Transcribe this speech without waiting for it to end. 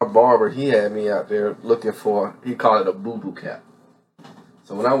barber, he had me out there looking for, he called it a boo-boo cap.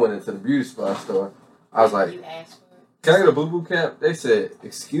 So when I went into the beauty supply store, I was like, You asked for it? can I get a boo-boo cap? They said,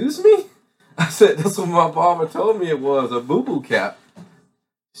 excuse me? I said, that's what my barber told me it was, a boo-boo cap.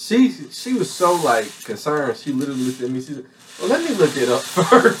 She was so, like, concerned. She literally looked at me. She said, well, let me look it up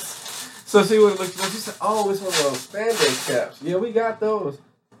first. So she would look it up. She said, oh, it's one of those spandex caps. Yeah, we got those.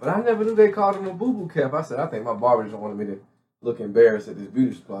 But I never knew they called them a boo-boo cap. I said, I think my barber just wanted me to look embarrassed at this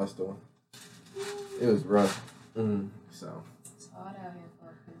beauty supply store. It was rough. So. It's hard out here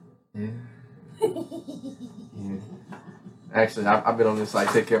for Yeah. Actually, I've been on this,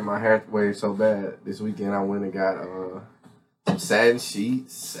 like, take care of my hair wave so bad. This weekend I went and got some satin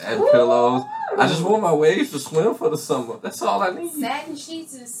sheets, satin pillows. I just want my waves to swim for the summer. That's all I need. satin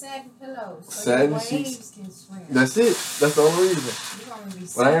sheets and satin pillows. So Satin your waves sheets. can swim. That's it. That's the only reason.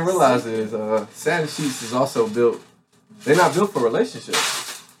 What I didn't realize is satin sheets is also built. They're not built for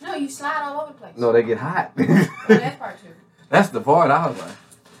relationships. No, you slide all over the place. No, they get hot. Well, that part too. That's the part I was like.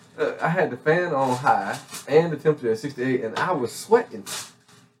 I had the fan on high and the temperature at 68, and I was sweating.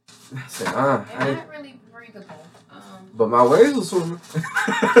 I said, They're not really breathable. But my waves were swimming.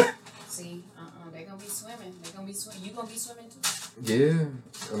 See, they're gonna be swimming. They're gonna be swimming. You gonna be swimming too? Yeah,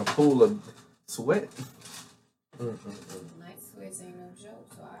 in a pool of sweat. Night sweats ain't no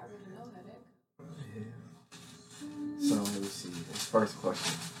joke, so I already know how that goes. Yeah. So let me see. First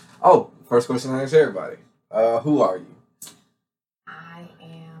question. Oh, first question I ask everybody. Who are you? I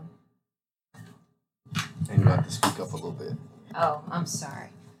am. And you have to speak up a little bit. Oh, I'm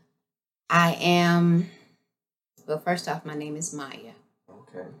sorry. I am. Well, first off, my name is Maya.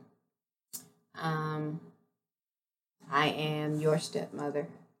 Okay. I am your stepmother.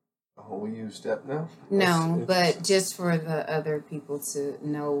 Oh, we use step now? No, but just for the other people to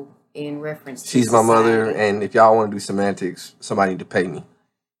know in reference to She's my mother, and if y'all want to do semantics, somebody need to pay me.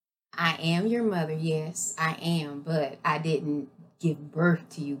 I am your mother, yes, I am, but I didn't give birth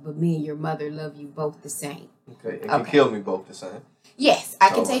to you, but me and your mother love you both the same. Okay, and can kill me both the same. Yes, I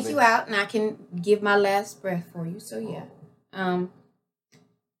can take you out and I can give my last breath for you, so yeah.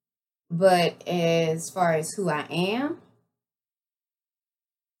 But as far as who I am,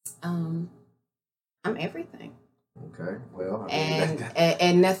 I'm everything. Okay, well,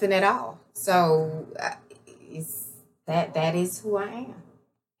 and nothing at all. So that is who I am.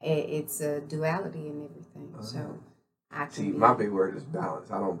 It's a duality in everything. So I can see. My big word is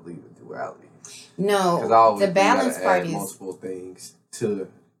balance. I don't believe in duality. No, the balance part is multiple things to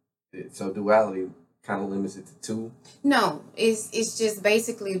it. So duality kind of limits it to two. No, it's just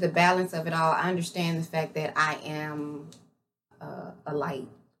basically the balance of it all. I understand the fact that I am a light,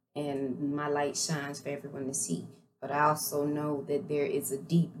 and my light shines for everyone to see. But I also know that there is a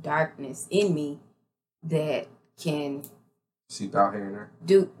deep darkness in me that can seep out here and there.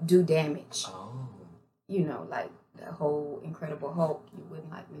 Do damage. Oh. You know, like the whole Incredible Hulk. You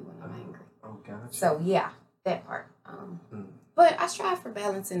wouldn't like me when I'm angry. Oh, gotcha. So yeah, that part. But I strive for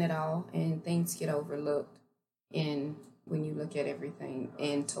balancing it all, and things get overlooked when you look at everything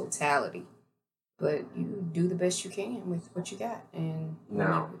in totality. But you do the best you can with what you got, and when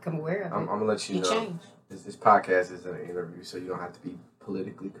you become aware of it, I'm gonna let you know. Change. This podcast is an interview, so you don't have to be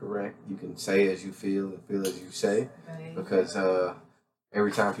politically correct. You can say as you feel and feel as you say, because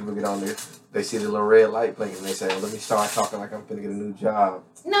every time people get on there, they see the little red light blinking, and they say, "Well, let me start talking like I'm gonna get a new job."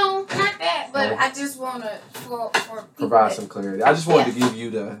 No, not that. But I just want to for provide some clarity. I just wanted to give you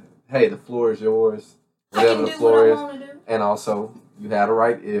the floor is yours, whatever the floor is, and also you had a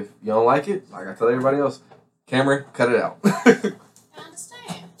right. If you don't like it, like I tell everybody else, Cameron, cut it out. I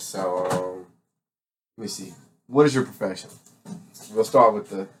understand. So let me see. What is your profession? We'll start with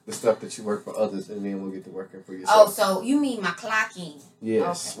the stuff that you work for others, and then we'll get to working for yourself. Oh, so you mean my clock in?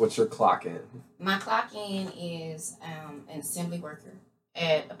 Yes. Okay. What's your clock in? My clock in is an assembly worker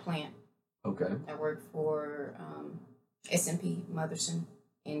at a plant. Okay. I work for S&P Motherson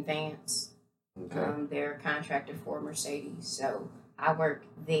in Vance. Okay. They're a contractor for Mercedes, so I work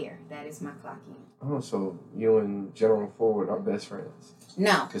there. That is my clock in. Oh, so you and General Ford are best friends?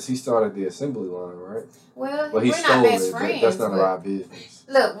 No. Because he started the assembly line, right? Well, he we're stole not best friends. That's none of our business.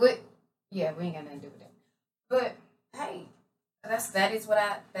 Look, we ain't got nothing to do with that. But hey, that is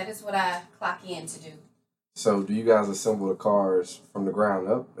what I clock in to do. So, do you guys assemble the cars from the ground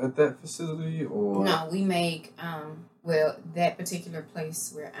up at that facility, or no? We make that particular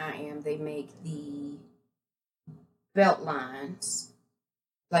place where I am, they make the belt lines,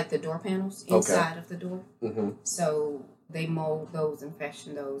 like the door panels inside of the door. Mm-hmm. So they mold those and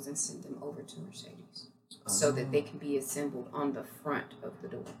fashion those and send them over to Mercedes so that they can be assembled on the front of the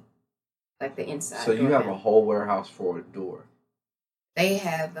door, like the inside. So you have a whole warehouse for a door. They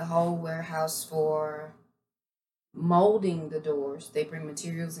have the whole warehouse for molding the doors. They bring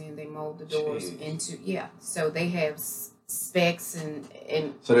materials in, they mold the doors into, yeah. So they have specs and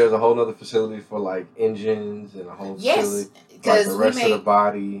so there's a whole other facility for like engines and a whole facility. Because like the rest of the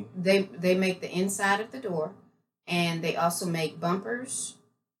body. They make the inside of the door, and they also make bumpers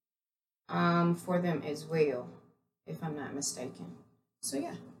for them as well, if I'm not mistaken. So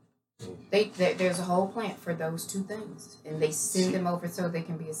yeah. There's a whole plant for those two things, and they send them over so they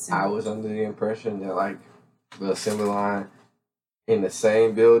can be assembled. I was under the impression that like the assembly line in the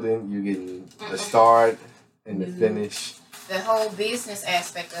same building, you getting the start and the finish. The whole business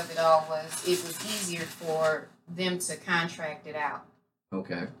aspect of it all was easier for them to contract it out.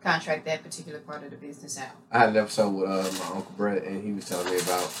 Okay. Contract that particular part of the business out. I had an episode with my Uncle Brett, and he was telling me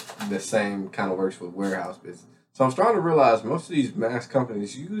about the same kind of works with warehouse business. So I'm starting to realize most of these mass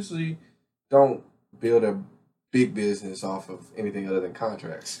companies usually don't build a big business off of anything other than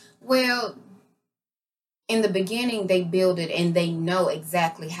contracts. Well, in the beginning, they build it and they know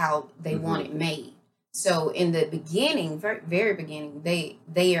exactly how they want it made. So in the beginning, very, very beginning,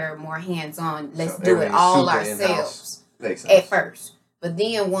 they are more hands-on. Let's do it all ourselves at first. But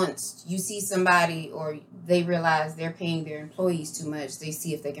then once you see somebody or they realize they're paying their employees too much, they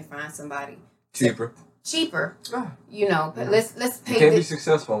see if they can find somebody cheaper. You know, but let's pay. You can't be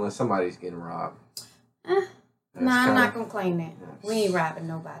successful unless somebody's getting robbed. No, I'm not gonna claim that. Yes. We ain't robbing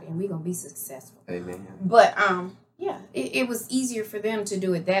nobody, and we gonna be successful. Amen. But yeah, it was easier for them to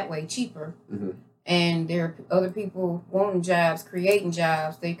do it that way, cheaper. And there are other people wanting jobs, creating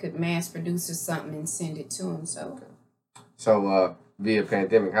jobs. They could mass produce or something and send it to them. So via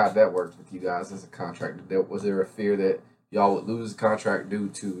pandemic, how'd that work with you guys as a contractor? Was there a fear that y'all would lose the contract due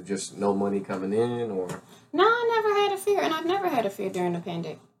to just no money coming in, or? No, I never had a fear, and I've never had a fear during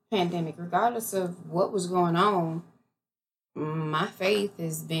the pandemic, regardless of what was going on. My faith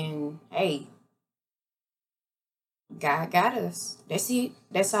has been, hey, God got us. That's it.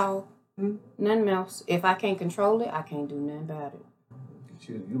 That's all. Nothing else. If I can't control it, I can't do nothing about it.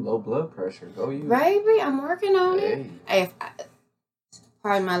 You low blood pressure. Go you. Baby, I'm working on it.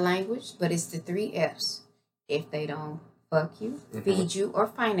 Pardon my language, but it's the 3 F's. If they don't fuck you, feed you, or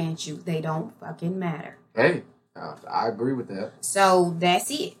finance you, they don't fucking matter. Hey, I agree with that. So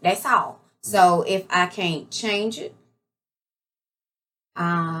that's it. That's all. So if I can't change it,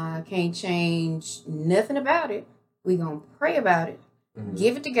 I can't change nothing about it. We're going to pray about it,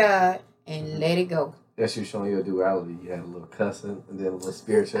 give it to God, and let it go. That's you showing your duality. You had a little cussing and then a little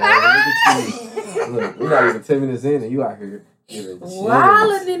spirituality. Look at you. Look, we're not even 10 minutes in and you out here giving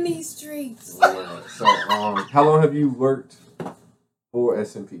wilding in these streets. Yeah. So, how long have you worked for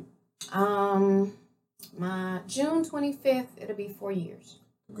S&P? My June 25th, it'll be 4 years.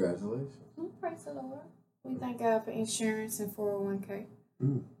 Congratulations. Praise the Lord. We thank God for insurance and 401k.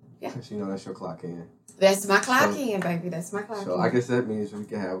 Yeah. You know that's your clock in. That's my clock in, baby. That's my clock in. So I guess that means we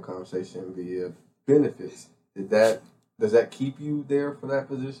can have a conversation via benefits. Does that keep you there for that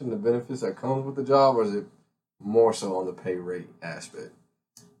position, the benefits that comes with the job, or is it more so on the pay rate aspect?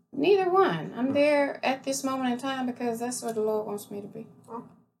 Neither one. I'm there at this moment in time because that's where the Lord wants me to be.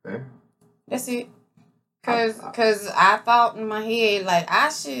 Okay. That's it. Cause I thought in my head like I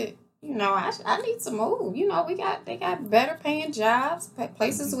should, I need to move. They got better paying jobs,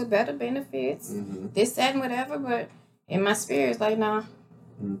 places with better benefits, this, that, and whatever. But in my spirit, it's like, nah,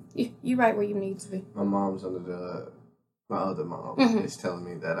 you right where you need to be. My mom's my other mom is telling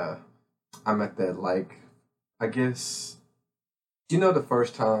me that I'm at that, I guess, the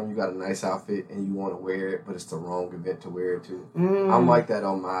first time you got a nice outfit and you want to wear it, but it's the wrong event to wear it to. I'm like that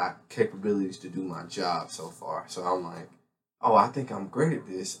on my capabilities to do my job so far. So I'm like, oh, I think I'm great at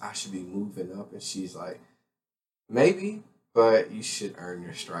this. I should be moving up. And she's like, maybe, but you should earn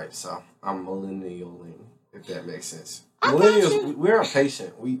your stripes. So I'm millennialing, if that makes sense. Millennials, we're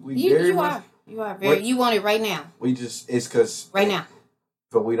impatient. You are very. You want it right now. It's because right now.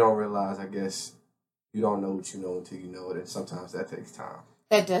 But we don't realize, I guess, you don't know what you know until you know it, and sometimes that takes time.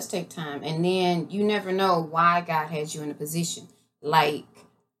 That does take time, and then you never know why God has you in a position. Like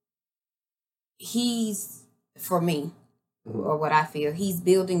He's, for me, or what I feel, He's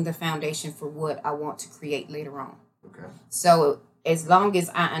building the foundation for what I want to create later on. Okay. So as long as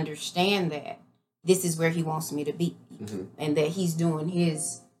I understand that this is where He wants me to be, and that He's doing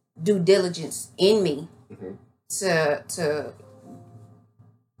His due diligence in me to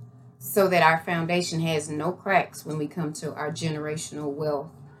so that our foundation has no cracks when we come to our generational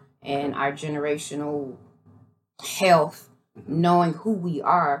wealth and our generational health, knowing who we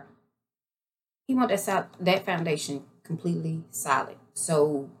are. He wants that foundation completely solid.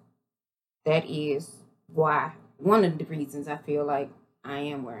 So that is why, one of the reasons I feel like I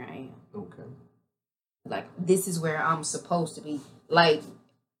am where I am. Okay. Like, this is where I'm supposed to be. Like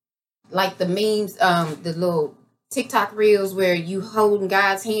the memes, the little TikTok reels where you holding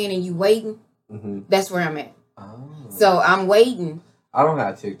God's hand and you waiting. Mm-hmm. That's where I'm at. Oh. So I'm waiting. I don't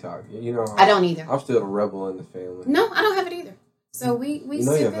have TikTok. You know, I don't either. I'm still a rebel in the family. No, I don't have it either. So we you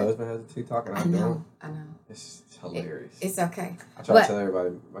know your husband has a TikTok and I don't? I know. It's hilarious. It's okay. I try to tell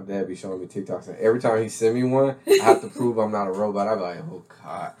everybody, my dad be showing me TikToks, and every time he send me one, I have to prove I'm not a robot. I be like, oh,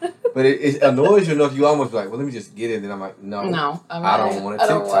 God. But it annoys you enough, you almost be like, well, let me just get it. And then I'm like, no, I don't want a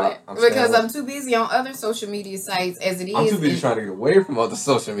TikTok. Because I'm too busy on other social media sites as it is. I'm too busy trying to get away from other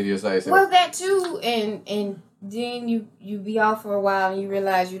social media sites. Well, that too, and then you be off for a while and you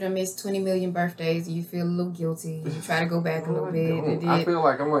realize you done missed 20 million birthdays and you feel a little guilty. You try to go back a little bit. I feel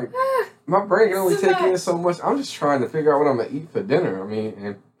like my brain can only take in so much. I'm just trying to figure out what I'm gonna eat for dinner. I mean,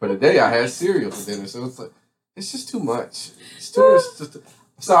 and for the day I had cereal for dinner, so it's like it's just too much. It's too much.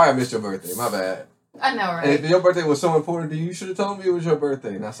 Sorry, I missed your birthday. My bad. I know, right? And if your birthday was so important to you, you should have told me it was your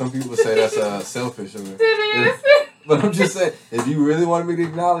birthday. Now, some people say that's selfish. But I'm just saying, if you really want me to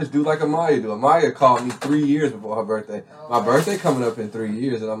acknowledge, do like Amaya do. Amaya called me 3 years before her birthday. My birthday coming up in 3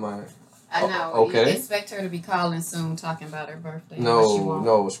 years, and I'm like, I know. Okay. You expect her to be calling soon, talking about her birthday.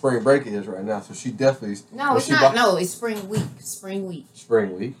 No, spring break is right now, so she definitely. No, it's not. No, it's spring week. Spring week.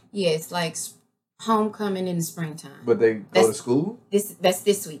 Spring week. Yeah, it's like homecoming in the springtime. But they go to school. That's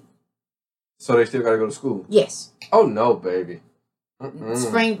this week. So they still got to go to school. Yes. Oh no, baby.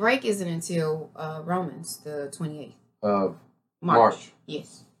 Spring break isn't until Romans the 28th of March.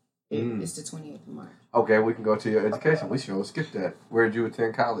 Yes. It's the 28th of March. Okay, we can go to your education. We should skip that. Where did you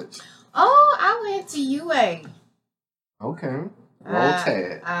attend college? Oh, I went to UA. Okay. Roll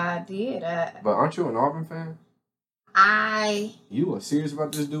Tide. I did. But aren't you an Auburn fan? You are serious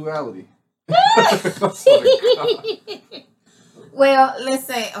about this duality. Well, let's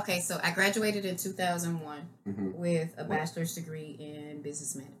say, okay, so I graduated in 2001 with a bachelor's degree in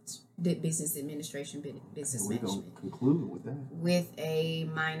business administration, business management. We're going to conclude with that. With a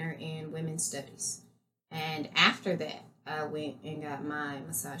minor in women's studies. And after that, I went and got my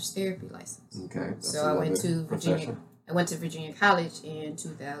massage therapy license. Okay. So I went to Virginia. I went to Virginia College in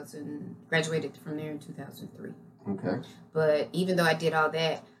 2000, graduated from there in 2003. Okay. But even though I did all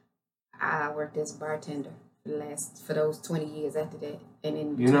that, I worked as a bartender for those 20 years after that. And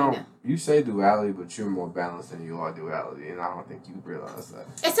in between you say duality, but you're more balanced than you are duality, and I don't think you realize that.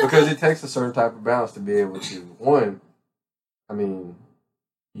 It's okay. Because it takes a certain type of balance to be able to,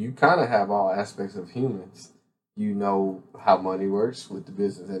 you kind of have all aspects of humans. You know how money works with the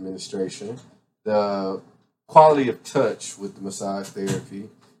business administration, the quality of touch with the massage therapy,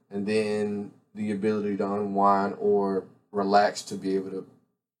 and then the ability to unwind or relax to be able to,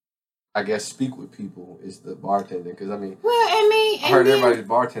 I guess, speak with people is the bartending. Because, I heard everybody's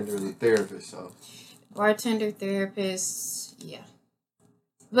bartender is a therapist, so. Bartender, therapist, yeah.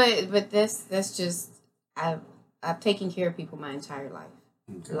 But that's just, I've taken care of people my entire life.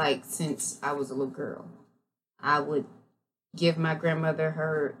 Okay. Like, since I was a little girl. I would give my grandmother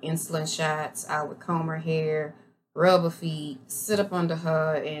her insulin shots. I would comb her hair, rub her feet, sit up under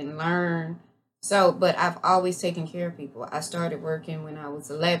her, and learn. So, but I've always taken care of people. I started working when I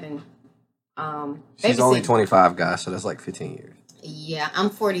was 11. She's only 25, guys, so that's like 15 years. Yeah, I'm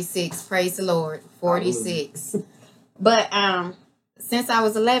 46. Praise the Lord. 46. But since I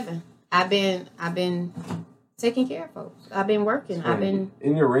was 11, I've been taking care of folks. I've been working. I've been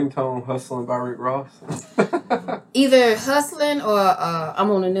in your ringtone, "Hustling" by Rick Ross. Either hustling or I'm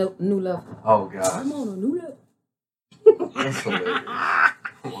on a new level. Oh God, I'm on a new level. That's hilarious.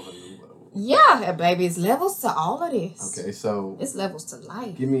 I'm on a new level. Yeah, baby, it's levels to all of this. Okay, so it's levels to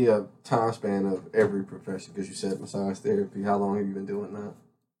life. Give me a time span of every profession, because you said massage therapy. How long have you been doing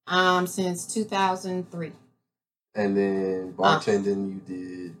that? Since 2003. And then bartending, you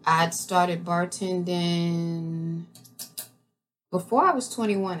did? I'd started bartending before I was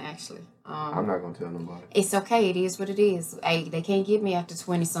 21, actually. I'm not going to tell nobody. It's okay. It is what it is. Hey, they can't get me after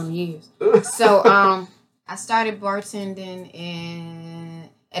 20-some years. So I started bartending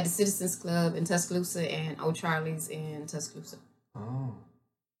at the Citizens Club in Tuscaloosa and O'Charlie's in Tuscaloosa. Oh.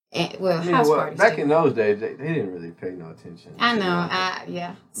 And, house parties. Back in those days, they didn't really pay no attention. I know.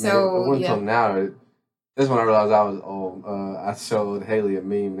 Yeah. So, it wasn't until now. That's when I realized I was old. I showed Haley a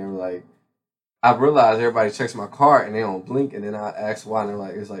meme, and they were like, I realized everybody checks my card, and they don't blink, and then I asked why, and they're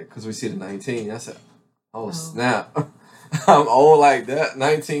like, it's like, because we see the 19. I said, oh. Snap. I'm old like that,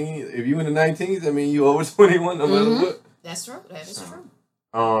 19. If you in the 19s, I mean, you over 21 no matter what. That's true. That is true.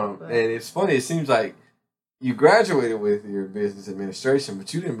 And it's funny, it seems like you graduated with your business administration,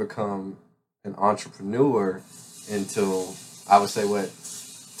 but you didn't become an entrepreneur until I would say, what,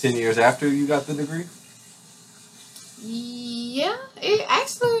 10 years after you got the degree? Yeah, it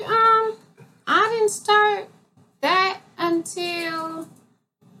actually, I didn't start that until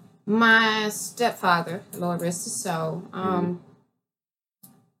my stepfather, Lord rest his soul,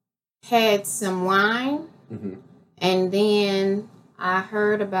 had some wine, and then I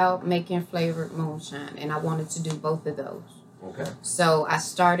heard about making flavored moonshine, and I wanted to do both of those. Okay. So I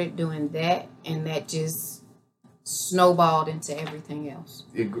started doing that, and that just snowballed into everything else.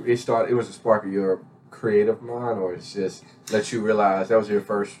 It was a spark of your creative mind, or it's just let you realize that was your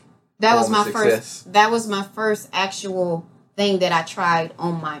first That was my success? That was my first actual thing that I tried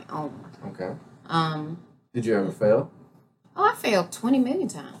on my own. Okay. Did you ever fail? Oh, I failed 20 million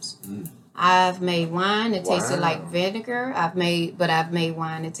times. I've made wine that tasted like vinegar. I've made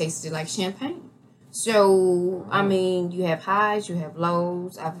wine that tasted like champagne. So, I mean, you have highs, you have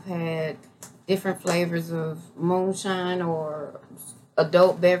lows. I've had different flavors of moonshine or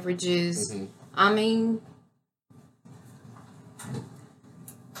adult beverages. I mean,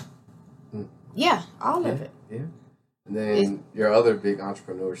 yeah, all of it. Yeah. And then your other big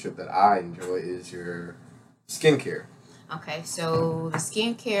entrepreneurship that I enjoy is your skincare. Okay, so the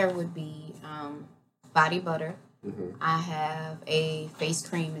skincare would be body butter. I have a face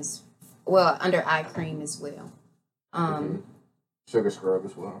cream under eye cream as well. Sugar scrub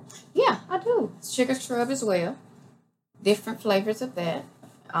as well. Yeah, I do. Sugar scrub as well. Different flavors of that.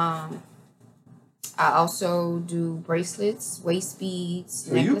 I also do bracelets, waist beads,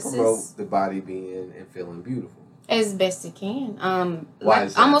 necklaces. You promote the body being and feeling beautiful as best it can. Why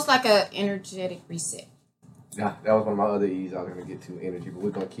is that? Almost like a energetic reset. Yeah, that was one of my other E's. I was gonna get to energy, but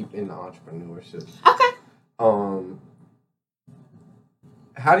we're gonna keep in the entrepreneurship. Okay.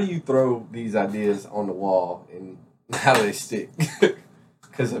 How do you throw these ideas on the wall and how do they stick?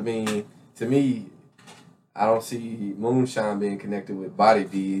 Because I mean, to me, I don't see moonshine being connected with body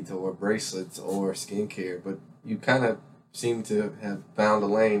beads or bracelets or skincare, but you kind of seem to have found a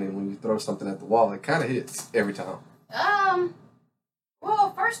lane, and when you throw something at the wall, it kind of hits every time.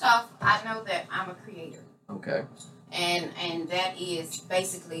 Well, first off, I know that I'm a creator. Okay. And that is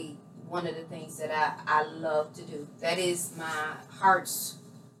basically one of the things that I love to do. That is my heart's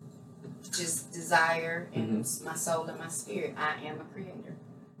just desire and my soul and my spirit. I am a creator.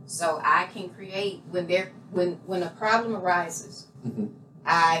 So I can create when a problem arises,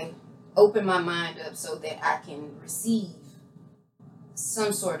 I open my mind up so that I can receive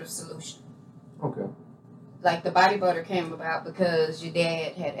some sort of solution. Okay. Like the body butter came about because your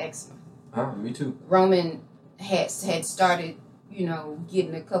dad had eczema. Me too. Roman had started,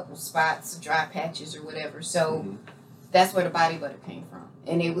 getting a couple spots, dry patches or whatever. So that's where the body butter came from.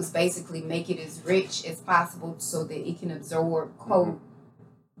 And it was basically make it as rich as possible so that it can absorb, quote,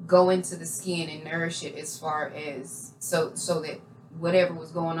 go into the skin and nourish it as far as, so that whatever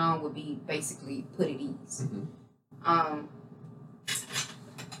was going on would be basically put at ease.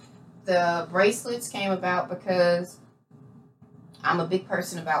 The bracelets came about because I'm a big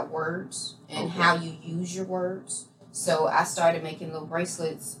person about words and how you use your words. So I started making little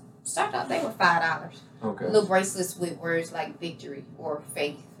bracelets. Started out, they were $5. Okay. Little bracelets with words like victory or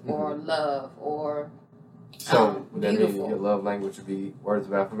faith or love or so would that beautiful. mean your love language would be words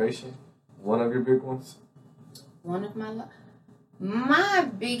of affirmation? One of your big ones? One of my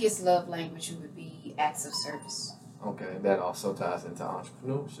biggest love language would be acts of service. Okay, that also ties into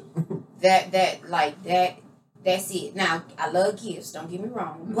entrepreneurship. That's it. Now, I love gifts, don't get me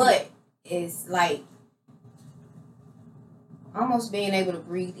wrong, but it's like almost being able to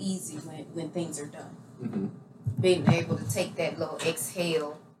breathe easy when things are done. Being able to take that little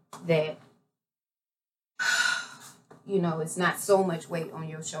exhale that, it's not so much weight on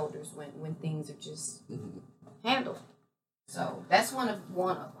your shoulders when things are just handled. So that's one of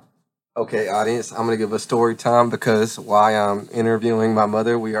them. Okay, audience, I'm going to give a story time because while I'm interviewing my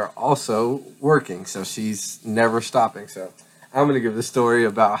mother, we are also working. So she's never stopping. So I'm going to give the story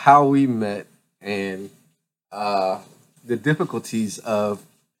about how we met and the difficulties of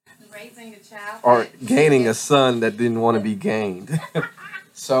raising a child or gaining a son that didn't want to be gained.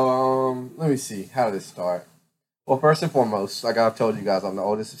 So let me see. How did it start? Well, first and foremost, like I've told you guys, I'm the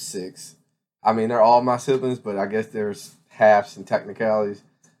oldest of 6. I mean, they're all my siblings, but I guess there's halves and technicalities.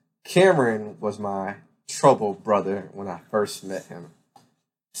 Cameron was my trouble brother when I first met him.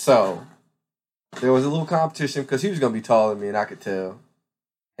 So there was a little competition because he was going to be taller than me, and I could tell.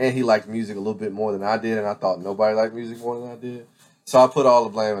 And he liked music a little bit more than I did, and I thought nobody liked music more than I did. So I put all the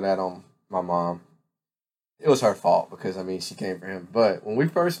blame of that on my mom. It was her fault because, she came for him. But when we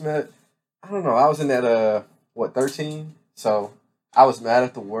first met, I don't know, I was in that, 13? So I was mad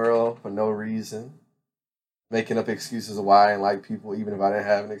at the world for no reason. making up excuses of why I didn't like people, even if I didn't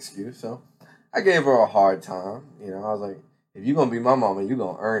have an excuse. So I gave her a hard time. You know, I was like, if you're going to be my mama, you're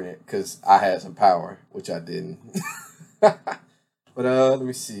going to earn it because I had some power, which I didn't. But let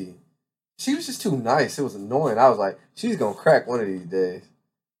me see. She was just too nice. It was annoying. I was like, she's going to crack one of these days.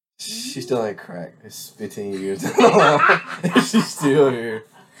 She still ain't cracked. It's 15 years and she's still here.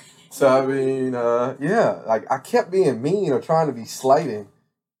 So, I mean, yeah, like I kept being mean or trying to be slighting.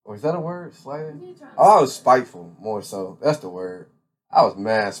 Or is that a word? Slighting? Oh, I was spiteful more so. That's the word. I was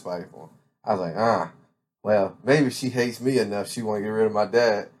mad spiteful. I was like, well, maybe she hates me enough. She want to get rid of my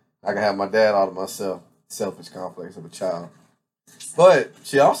dad. I can have my dad all to myself. Selfish complex of a child. But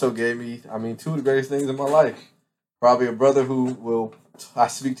she also gave me, I mean, two of the greatest things in my life. Probably a brother who I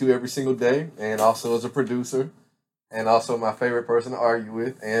speak to every single day, and also as a producer, and also my favorite person to argue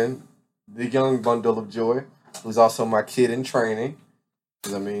with, and the young bundle of joy, who's also my kid in training.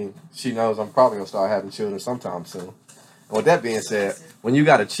 Because, I mean, she knows I'm probably going to start having children sometime soon. And with that being said, when you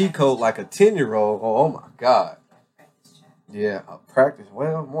got a cheat code like a 10-year-old, oh my God. Yeah,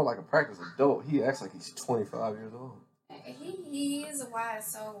 more like a practice adult. He acts like he's 25 years old. He is a wise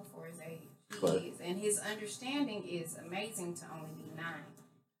soul for his age. He is. And his understanding is amazing to only be 9.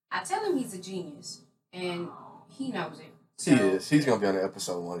 I tell him he's a genius, and he knows it. So, he is. He's going to be on the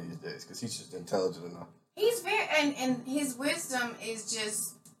episode one of these days because he's just intelligent enough. He's very, and his wisdom is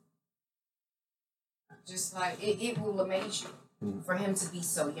just like, it will amaze you for him to be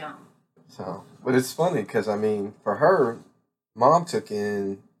so young. So, but it's funny because, I mean, for her, Mom took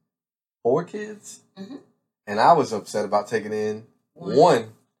in 4 kids, and I was upset about taking in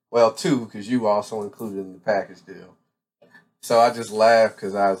 1. Well, 2, because you also included in the package deal. So I just laughed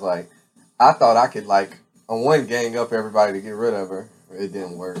because I was like, I thought I could, like, on one gang up everybody to get rid of her. It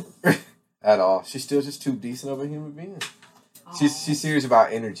didn't work at all. She's still just too decent of a human being. She's serious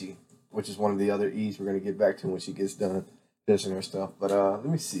about energy, which is one of the other E's we're going to get back to when she gets done finishing her stuff. But let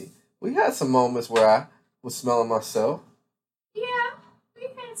me see. We had some moments where I was smelling myself. Yeah, we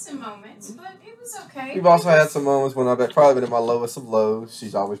had some moments, but it was okay. We've also had some moments when I've probably been in my lowest of lows.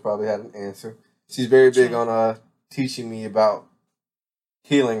 She's always probably had an answer. She's very big on teaching me about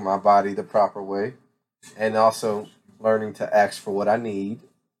healing my body the proper way, and also learning to ask for what I need.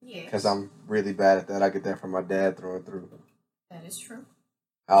 Yeah. Because I'm really bad at that. I get that from my dad through and through. That is true.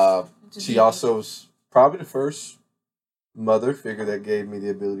 She also is probably the first mother figure that gave me the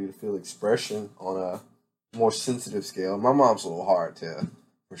ability to feel expression on a more sensitive scale. My mom's a little hard to,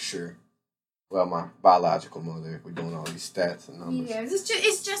 for sure. Well, my biological mother, if we're doing all these stats and numbers. Yeah,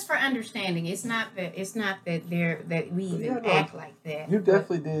 it's just for understanding. It's not that we even act like that. You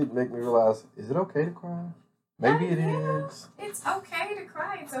definitely did make me realize, is it okay to cry? Maybe it is. It's okay to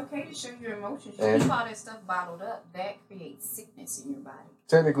cry. It's okay to show your emotions. You keep all that stuff bottled up, that creates sickness in your body.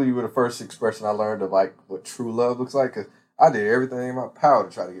 Technically, you were the first expression I learned of like what true love looks like, because I did everything in my power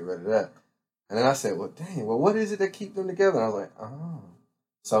to try to get rid of that. And then I said, well, dang, what is it that keeps them together? And I was like, oh.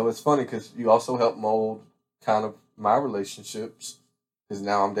 So it's funny because you also help mold kind of my relationships, because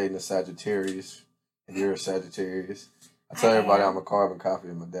now I'm dating a Sagittarius and you're a Sagittarius. I tell everybody I'm a carbon copy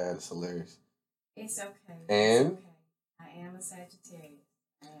of my dad. It's hilarious. It's okay. And? It's okay. I am a Sagittarius.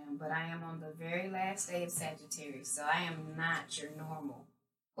 But I am on the very last day of Sagittarius, so I am not your normal.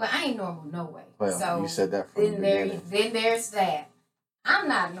 Well, I ain't normal no way. Well, so you said that from the beginning. Then there's that. I'm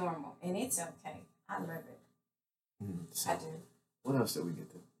not normal, and it's okay. I love it. So, I do. What else did we get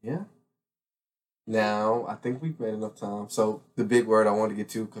to? Yeah. Now, I think we've made enough time. So, the big word I want to get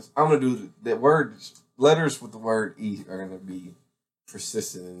to, because I'm going to do the words, letters with the word E are going to be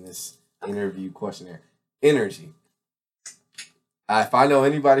persistent in this interview questionnaire. Energy. If I know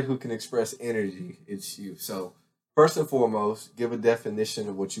anybody who can express energy, it's you. So, first and foremost, give a definition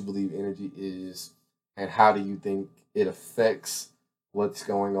of what you believe energy is and how do you think it affects what's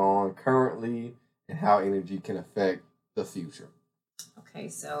going on currently and how energy can affect the future. Okay,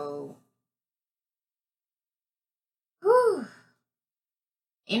 so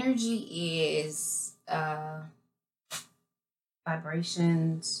energy is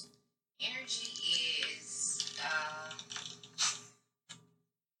vibrations. Energy is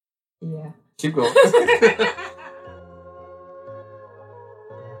yeah. Keep going.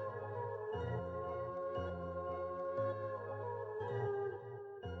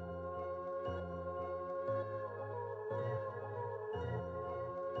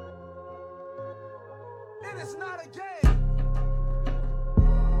 It is not a game.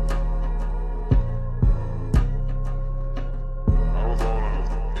 I was on a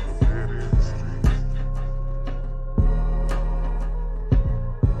dead end street. I mean,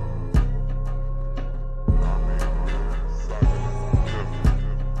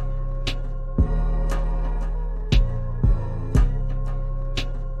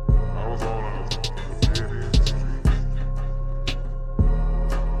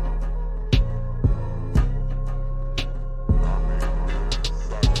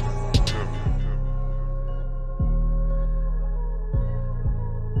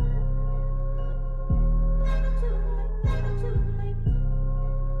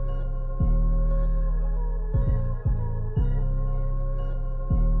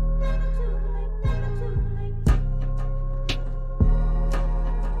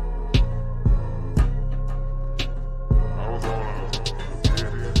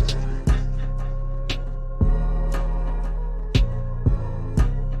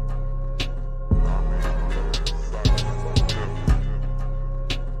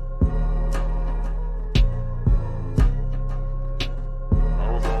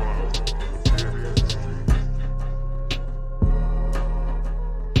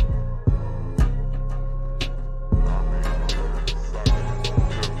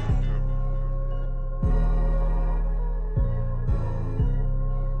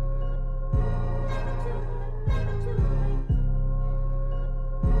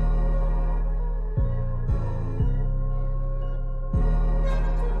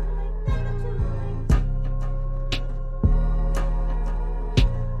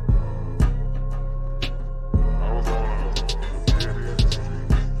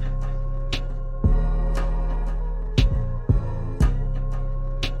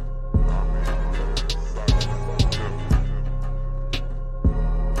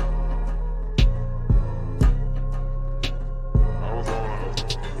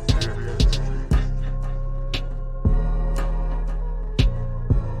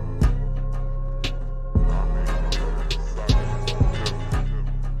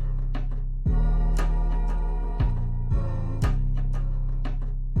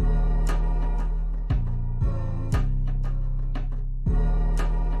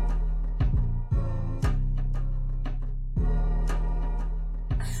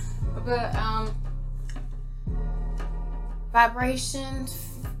 But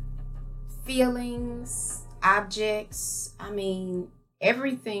vibrations, feelings, objects. I mean,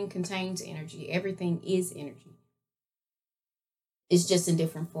 everything contains energy. Everything is energy. It's just in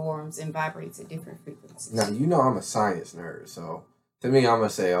different forms and vibrates at different frequencies. Now, you know I'm a science nerd, so to me, I'm going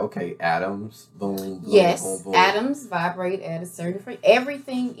to say, okay, atoms, boom, boom, Yes, boom, boom. atoms vibrate at a certain frequency.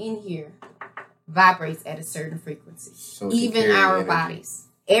 Everything in here vibrates at a certain frequency. So even our energy. bodies.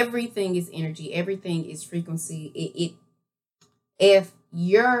 Everything is energy. Everything is frequency. If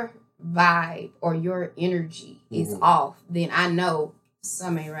your vibe or your energy is off, then I know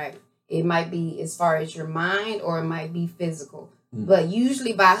something ain't right. It might be as far as your mind or it might be physical. But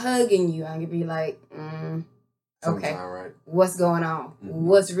usually by hugging you, I can be like, okay, right. What's going on?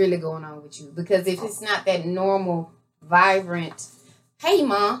 What's really going on with you? Because if it's not that normal, vibrant, hey,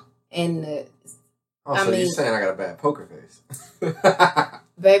 Mom, and you're saying I got a bad poker face.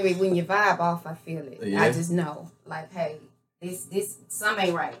 Baby, when you vibe off, I feel it. Yeah. I just know, like, hey, this something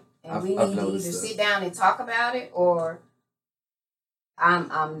ain't right, and we need to either sit down and talk about it, or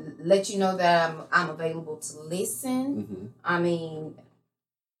I'm let you know that I'm available to listen. I mean,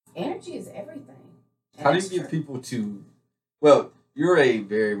 energy is everything. How do you get people to? Well, you're a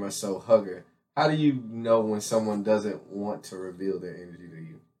very much so hugger. How do you know when someone doesn't want to reveal their energy to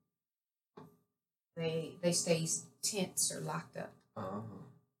you? They stay tense or locked up.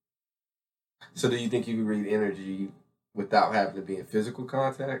 So do you think you can read energy without having to be in physical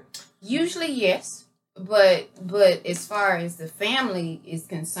contact? Usually, yes. But as far as the family is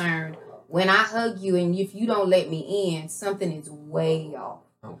concerned, when I hug you and if you don't let me in, something is way off.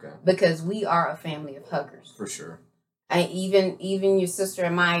 Okay. Because we are a family of huggers. For sure. And even your sister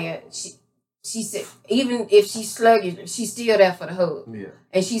Amaya, she said even if she's sluggish, she's still there for the hug. Yeah.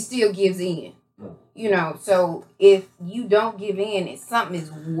 And she still gives in. You know, so if you don't give in, something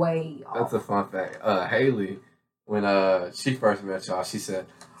is way off. That's a fun fact. Haley, when she first met y'all, she said,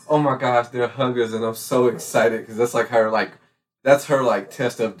 "Oh my gosh, they're huggers," and I'm so excited because that's her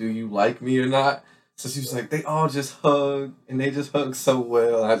test of do you like me or not. So she was like, they all just hug, and they just hug so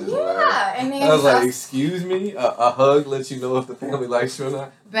well. I just laughed. And then I was like, excuse me? A hug lets you know if the family likes you or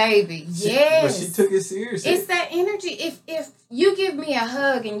not? Baby, yes. But she took it seriously. It's that energy. If you give me a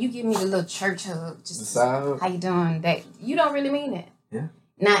hug and you give me the little church hug, just how you doing, that you don't really mean that. Yeah.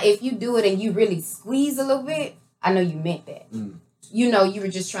 Now, if you do it and you really squeeze a little bit, I know you meant that. You know, you were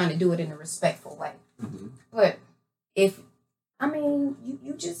just trying to do it in a respectful way. But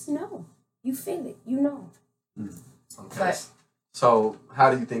you just know. You feel it. You know. Okay. But, so,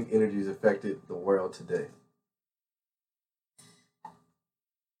 how do you think energy has affected the world today?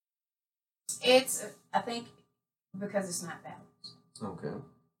 I think, because it's not balanced. Okay.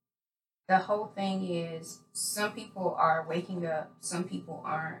 The whole thing is some people are waking up, some people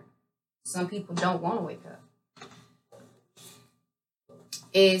aren't. Some people don't want to wake up.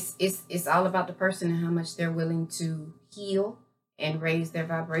 It's all about the person and how much they're willing to heal and raise their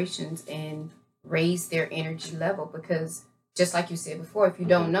vibrations and raise their energy level, because just like you said before, if you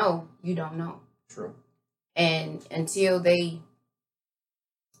don't know, you don't know. True. And until they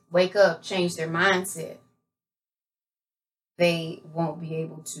wake up, change their mindset, they won't be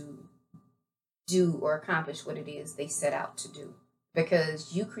able to do or accomplish what it is they set out to do,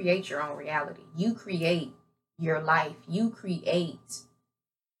 because you create your own reality. You create your life. You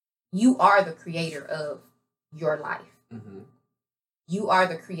are the creator of your life. You are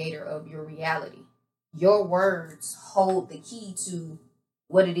the creator of your reality. Your words hold the key to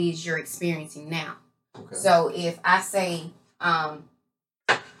what it is you're experiencing now. Okay. So if I say,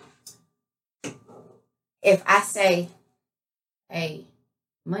 hey,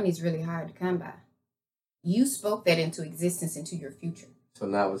 money's really hard to come by, you spoke that into existence, into your future. So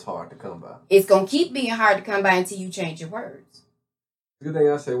now it's hard to come by. It's going to keep being hard to come by until you change your words. The good thing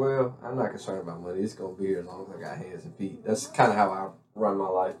I say, well, I'm not concerned about money. It's going to be here as long as I got hands and feet. That's kind of how I run my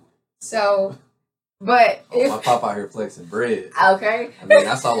life. So, but my pop out here flexing bread. Okay. I mean,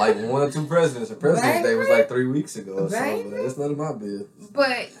 I saw like 1 or 2 presidents. The President's Day was like 3 weeks ago or something. But that's none of my business.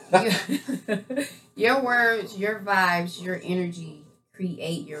 But your words, your vibes, your energy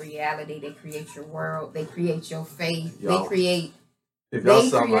create your reality. They create your world. They create your faith. Y'all, they create... If y'all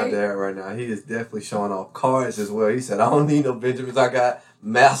saw my dad right now, he is definitely showing off cards as well. He said, I don't need no Benjamins. I got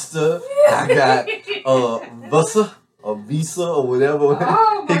Master. I got Visa or whatever.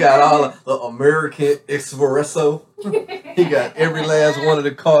 Oh, he got all the American Espresso. He got every last one of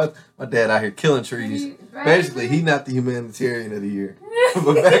the cards. My dad out here killing trees. Basically, he's not the humanitarian of the year.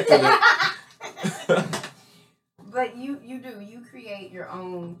 But back to that. but you do. You create your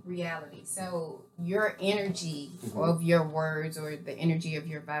own reality. So your energy of your words or the energy of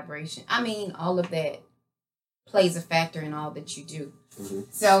your vibration. I mean, all of that plays a factor in all that you do. Mm-hmm.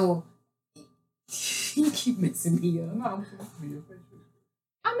 So you keep messing me up. No, I'm supposed to be your face.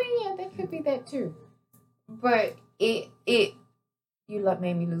 I mean, yeah, that could be that too. But you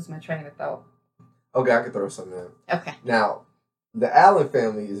made me lose my train of thought. Okay, I can throw something in. Okay. Now, the Allen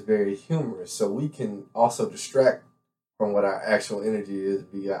family is very humorous, so we can also distract from what our actual energy is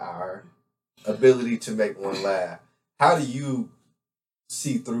via our ability to make one laugh. How do you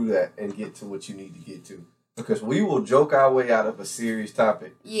see through that and get to what you need to get to? Because we will joke our way out of a serious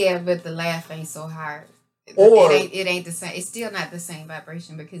topic. Yeah, but the laugh ain't so hard. Or it ain't the same. It's still not the same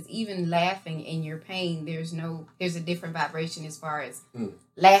vibration because even laughing in your pain, there's a different vibration as far as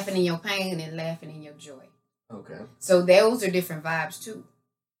laughing in your pain and laughing in your joy. Okay. So those are different vibes too.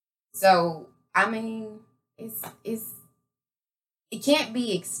 So I mean, it can't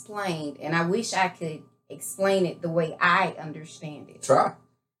be explained, and I wish I could explain it the way I understand it. Try.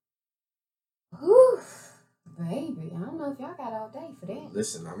 Whew. Baby, I don't know if y'all got all day for that.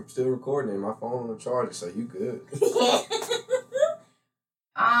 Listen, I'm still recording and my phone on the charger, so you good.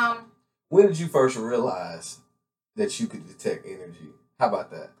 When did you first realize that you could detect energy? How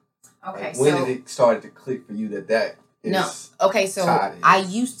about that? Okay, like, when did it start to click for you that is no? Okay, so I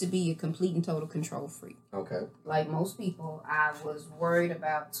used to be a complete and total control freak. Okay. Like most people, I was worried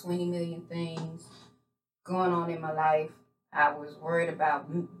about 20 million things going on in my life. I was worried about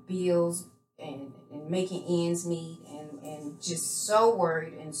bills and making ends meet and just so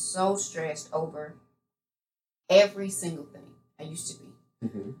worried and so stressed over every single thing. I used to be.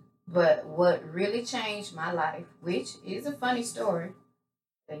 Mm-hmm. But what really changed my life, which is a funny story,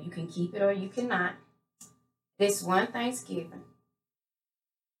 that you can keep it or you cannot, this one Thanksgiving,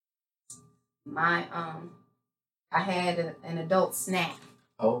 I had an adult snack.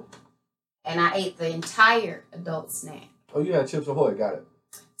 Oh. And I ate the entire adult snack. Oh, you had Chips Ahoy, got it.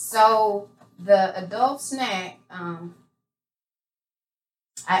 So the adult snack, I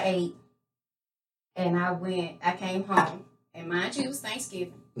ate, and I came home, and mind you, it was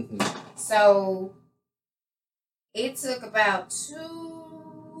Thanksgiving. Mm-hmm. So it took about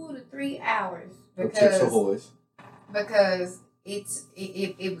 2 to 3 hours because it was good.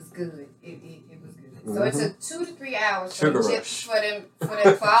 It was good. Mm-hmm. So it took 2 to 3 hours for all that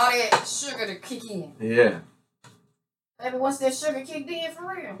sugar to kick in. Yeah. Baby, once that sugar kicked in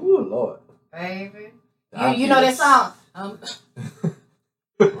for real. Ooh, Lord. Baby. You know that song?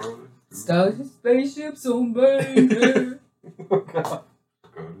 Start your spaceships on, baby.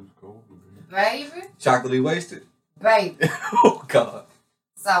 Baby. Chocolatey wasted. Baby. Oh, God.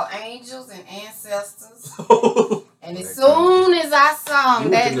 So, angels and ancestors. And as soon as I saw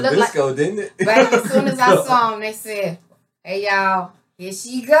them, that looked Nabisco, like... didn't it? Baby, as soon as I saw them, they said, hey, y'all, here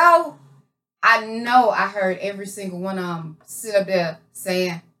she go. I know I heard every single one of them sit up there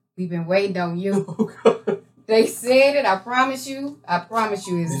saying, we've been waiting on you. Oh, God. They said it. I promise you.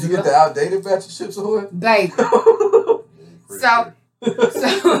 Did you get the outdated batch of Chips Ahoy? Baby. So,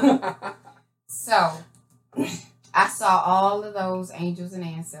 I saw all of those angels and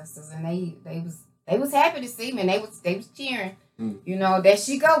ancestors, and they was happy to see me, and they was cheering. You know, there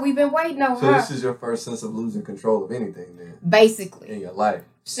she go. We've been waiting on her. So this is your first sense of losing control of anything, then? Basically, in your life.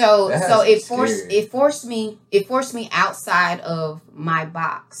 So it forced me outside of my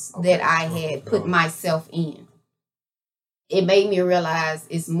box that I had put myself in. It made me realize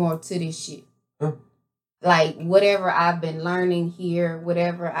it's more to this shit. Huh. Like whatever I've been learning here,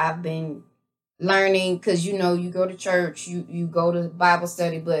 whatever I've been learning, because you know you go to church, you go to Bible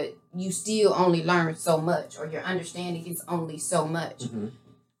study, but you still only learn so much, or your understanding is only so much. Mm-hmm.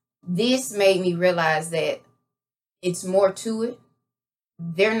 This made me realize that it's more to it.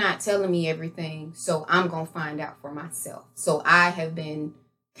 They're not telling me everything, so I'm going to find out for myself. So I have been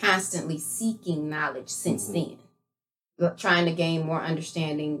constantly seeking knowledge since then, trying to gain more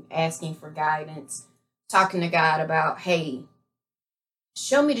understanding, asking for guidance, talking to God about, hey,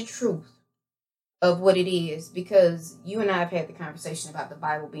 show me the truth of what it is, because you and I have had the conversation about the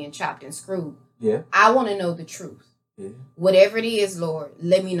Bible being chopped and screwed. Yeah. I want to know the truth. Yeah. Whatever it is, Lord,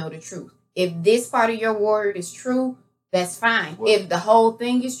 let me know the truth. If this part of your word is true, that's fine. Well, if the whole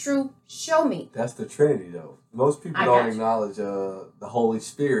thing is true, show me. That's the Trinity, though. Most people don't acknowledge the Holy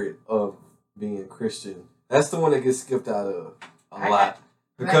Spirit of being Christian. That's the one that gets skipped out of a lot.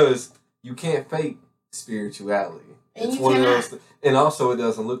 Because you can't fake spirituality. And it's one of those and also it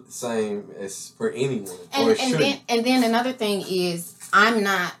doesn't look the same as for anyone. And then another thing is, I'm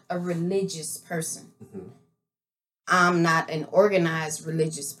not a religious person. Mm-hmm. I'm not an organized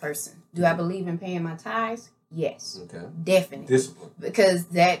religious person. Do I believe in paying my tithes? Yes. Okay. Definitely. Discipline. Because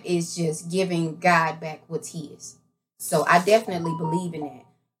that is just giving God back what's his. So I definitely believe in that.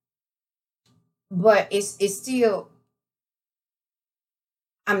 But it's still,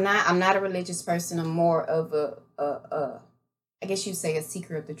 I'm not a religious person. I'm more of a I guess you'd say a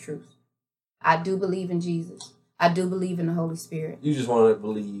seeker of the truth. I do believe in Jesus. I do believe in the Holy Spirit. You just want to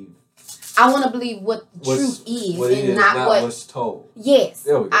believe. I want to believe what the truth is, what and is, not what's told. Yes,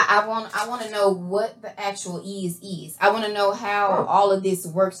 there we go. I want to know what the actual is. I want to know how all of this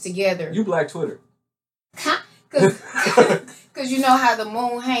works together. You Black Twitter. Because you know how the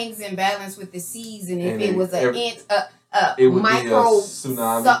moon hangs in balance with the seas, and if it was it would micro be a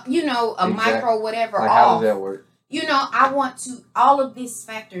tsunami. A micro whatever. Like, how does that work? I want to all of this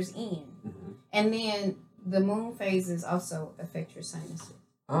factors in, and then the moon phases also affect your sinuses.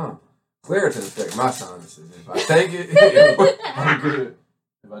 Claritin affect my sinuses. If I take it, I'm good.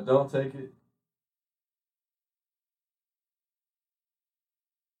 If I don't take it.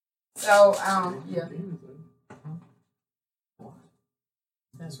 So, yeah.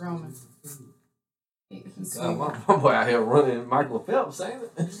 That's Roman. My boy out here running Michael Phelps, ain't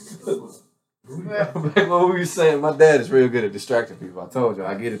it? Back when we were saying, my dad is real good at distracting people. I told you,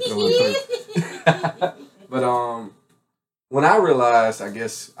 I get it through and through. But when I realized, I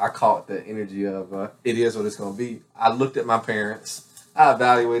guess I caught the energy of it is what it's gonna be. I looked at my parents. I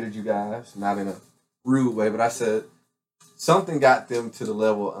evaluated you guys, not in a rude way, but I said something got them to the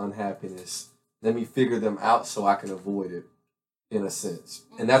level of unhappiness. Let me figure them out so I can avoid it, in a sense.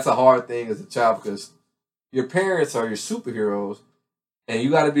 And that's a hard thing as a child because your parents are your superheroes, and you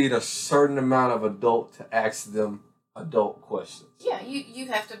got to be a certain amount of adult to ask them adult questions. Yeah, you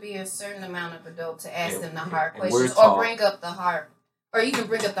have to be a certain amount of adult to ask them the hard questions, or bring up the hard, or even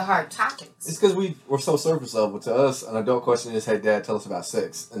bring up the hard topics. It's because we're so surface level. To us, an adult question is, "Hey, Dad, tell us about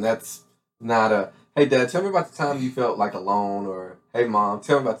sex," and that's not a, "Hey, Dad, tell me about the time you felt like alone," or "Hey, Mom,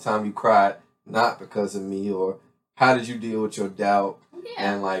 tell me about the time you cried not because of me," or "How did you deal with your doubt?" Yeah.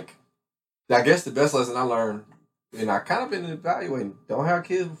 And like, I guess the best lesson I learned, and I kind of been evaluating, don't have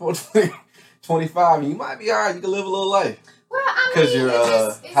kids before 25. You might be all right. You can live a little life. Well, I mean,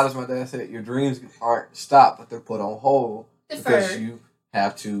 because how does my dad say it? Your dreams aren't stopped, but they're put on hold. Deferred. Because you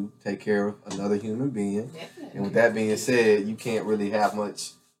have to take care of another human being. Definitely. And with that being said, you can't really have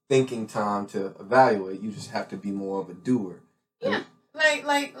much thinking time to evaluate. You just have to be more of a doer. Yeah.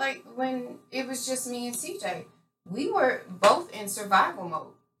 Like when it was just me and CJ, we were both in survival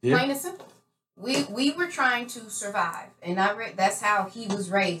mode. Yeah. Plain and simple. We were trying to survive, and that's how he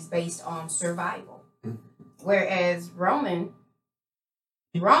was raised, based on survival. Mm-hmm. Whereas Roman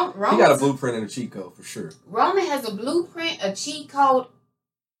he got a blueprint and a cheat code for sure. Roman has a blueprint, a cheat code,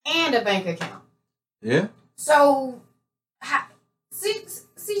 and a bank account. Yeah. So,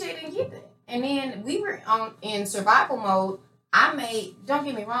 CJ didn't get that, and then we were in survival mode. Don't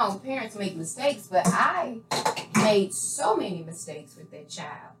get me wrong, parents make mistakes, but I made so many mistakes with that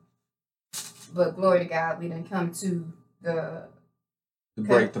child. But glory to God, we didn't come to the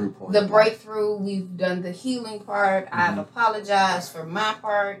breakthrough point. The breakthrough. We've done the healing part. Mm-hmm. I've apologized for my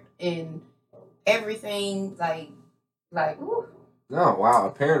part and everything. Like, ooh. No, wow,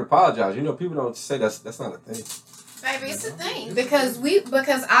 a parent apologize. You know, people don't say that's not a thing. Baby, it's a thing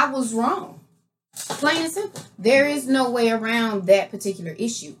because I was wrong. Plain and simple. There is no way around that particular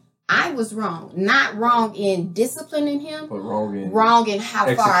issue. I was wrong. Not wrong in disciplining him, but wrong in how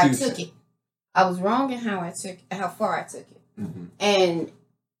execution. Far I took it. I was wrong in how far I took it. Mm-hmm. And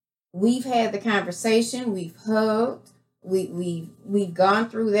we've had the conversation, we've hugged, we've gone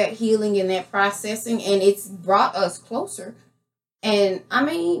through that healing and that processing, and it's brought us closer. And I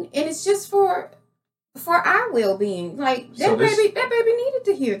mean, and it's just for our well-being. Like that baby needed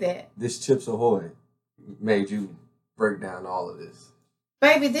to hear that. This Chips Ahoy made you break down all of this.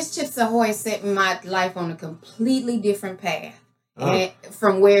 Baby, this Chips Ahoy set my life on a completely different path. And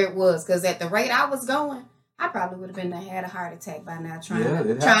from where it was, because at the rate I was going, I probably would have had a heart attack by now,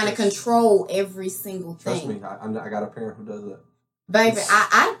 trying to control every single thing. Trust me, I got a parent who does that. Baby,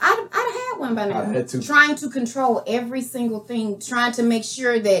 I'd have had one by now. I had to. Trying to control every single thing, trying to make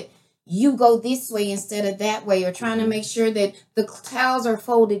sure that you go this way instead of that way, or trying to make sure that the towels are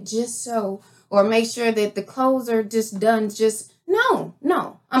folded just so, or make sure that the clothes are just done just. No,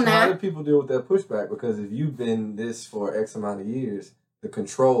 I'm not. How do people deal with that pushback? Because if you've been this for X amount of years, the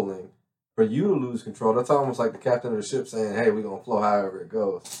controlling, for you to lose control, that's almost like the captain of the ship saying, "Hey, we're gonna flow however it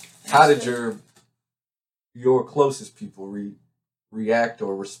goes." How did your closest people react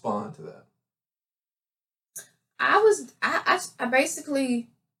or respond to that? I basically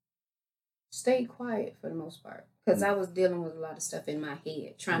stayed quiet for the most part because I was dealing with a lot of stuff in my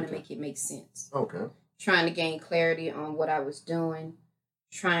head, trying to make it make sense. Okay. trying to gain clarity on what I was doing,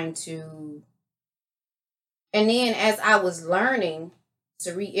 trying to. And then as I was learning,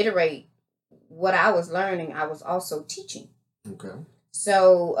 to reiterate what I was learning, I was also teaching. Okay.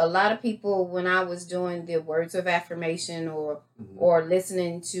 So a lot of people, when I was doing the words of affirmation or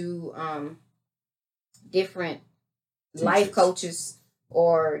listening to different life coaches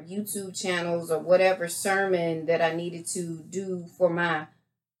or YouTube channels or whatever sermon that I needed to do for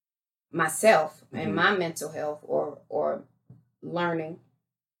myself and my mental health or learning,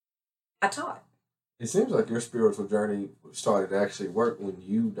 I taught. It seems like your spiritual journey started to actually work when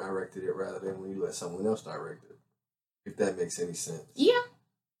you directed it rather than when you let someone else direct it. If that makes any sense. Yeah.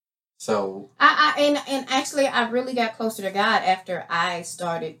 So and actually I really got closer to God after I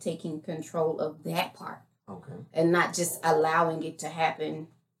started taking control of that part. Okay. And not just allowing it to happen,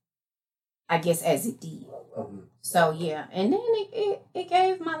 I guess, as it did. Mm-hmm. So yeah. And then it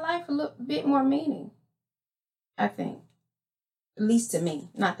gave my life a little bit more meaning, I think. At least to me.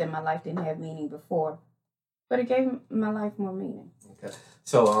 Not that my life didn't have meaning before, but it gave my life more meaning. Okay.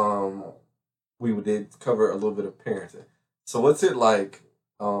 So we did cover a little bit of parenting. So what's it like?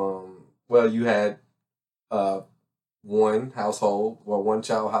 Well, you had one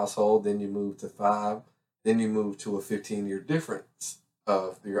child household, then you moved to 5, then you moved to a 15-year difference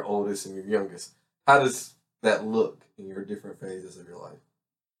of your oldest and your youngest. How does that look in your different phases of your life?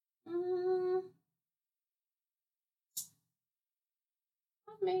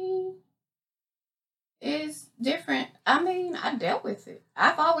 I mean, it's different. I mean, I dealt with it.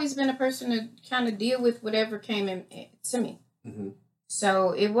 I've always been a person to kind of deal with whatever came to me. Mm-hmm.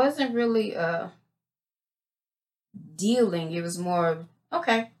 So it wasn't really dealing. It was more,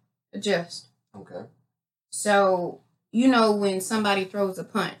 okay, adjust. Okay. So, when somebody throws a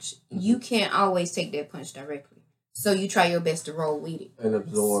punch, you can't always take that punch directly. So you try your best to roll with it. And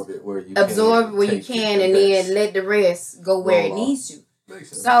absorb it where you can. And then let the rest go where it needs to.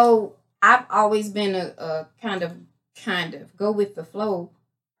 So I've always been a kind of go with the flow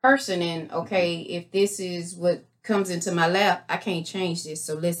person. And okay, if this is what comes into my lap, I can't change this.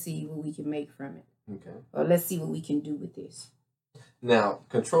 So let's see what we can make from it. Okay. Or let's see what we can do with this. Now,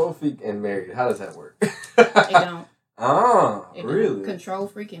 control freak and married, how does that work? It don't. Really? Control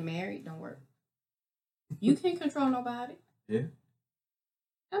freak and married don't work. You can't control nobody. Yeah.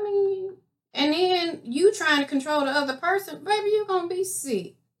 I mean, and then you trying to control the other person, baby, you're gonna be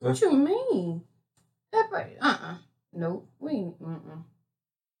sick. What you mean? That Nope. We ain't.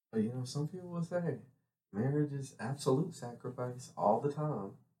 But some people will say marriage is absolute sacrifice all the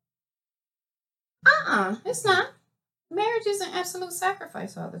time. It's not. Marriage isn't absolute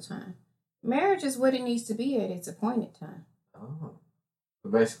sacrifice all the time. Marriage is what it needs to be at its appointed time. Oh. So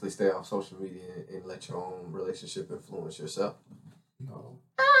basically stay off social media and let your own relationship influence yourself. No.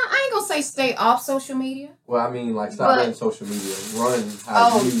 I ain't gonna say stay off social media. Well, I mean, stop letting social media run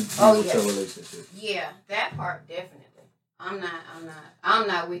how you deal with your relationship. Yeah, that part definitely. I'm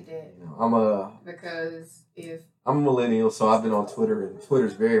not with that. Because if I'm a millennial, so I've been on Twitter, and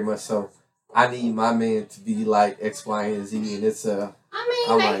Twitter's very much so. I need my man to be like X, Y, and Z, and it's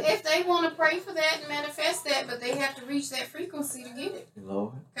if they want to pray for that and manifest that, but they have to reach that frequency to get it.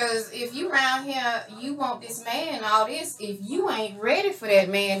 Lord. Because if you around here, you want this man, all this. If you ain't ready for that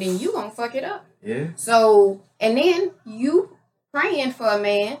man, then you gonna fuck it up. Yeah. So, and then you praying for a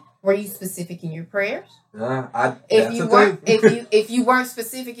man. Were you specific in your prayers? If you weren't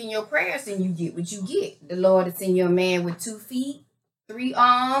specific in your prayers, then you get what you get. The Lord is in your man with 2 feet, 3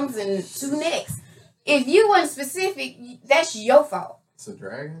 arms, and 2 necks. If you weren't specific, that's your fault. It's a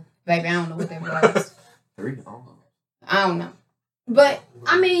dragon? Baby, I don't know what that was. 3 arms. I don't know. But,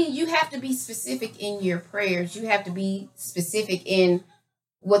 I mean, you have to be specific in your prayers. You have to be specific in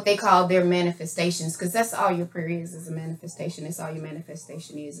what they call their manifestations, because that's all your prayer is a manifestation. That's all your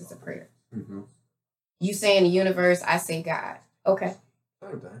manifestation is a prayer. Mm-hmm. You say in the universe, I say God. Okay.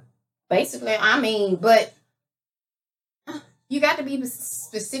 Okay. Basically, I mean, but you got to be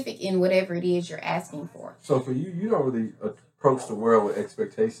specific in whatever it is you're asking for. So for you, you don't really approach the world with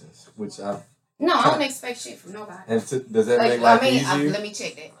expectations, which I don't expect shit from nobody. And does that make life easier? Let me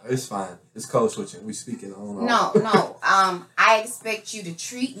check that. It's fine. It's code switching. We speaking on. No. I expect you to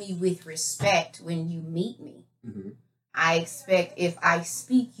treat me with respect when you meet me. Mm-hmm. I expect if I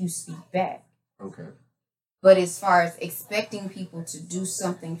speak, you speak back. Okay. But as far as expecting people to do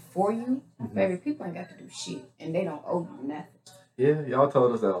something for you, baby, people ain't got to do shit, and they don't owe you nothing. Yeah, y'all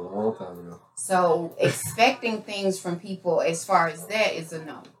told us that a long time ago. So expecting things from people as far as that is a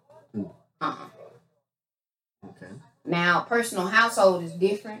no. Okay. Now, personal household is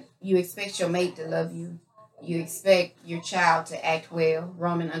different. You expect your mate to love you. You expect your child to act well.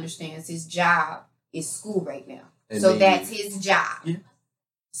 Roman understands his job is school right now. And so then that's his job. Yeah.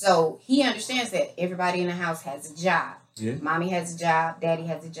 So he understands that everybody in the house has a job. Yeah. Mommy has a job. Daddy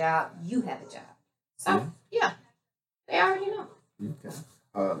has a job. You have a job. So, yeah. They already know. Okay.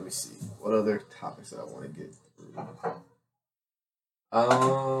 Let me see. What other topics I want to get through?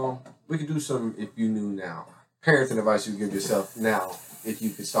 We could do some if you knew now. Parenting advice you would give yourself now if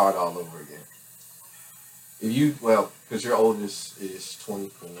you could start all over again. If you, because your oldest is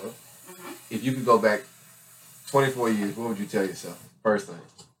 24. Mm-hmm. If you could go back 24 years, what would you tell yourself? First thing.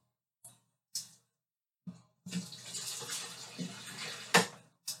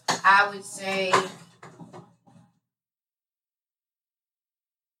 I would say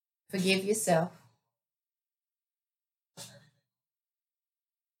forgive yourself.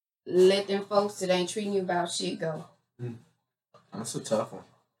 Let them folks that ain't treating you about shit go. That's a tough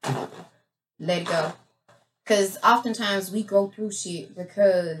one. Let it go. Because oftentimes we go through shit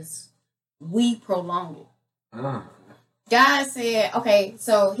because we prolong it. God said, okay,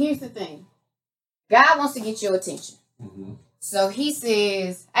 so here's the thing. God wants to get your attention. Mm-hmm. So he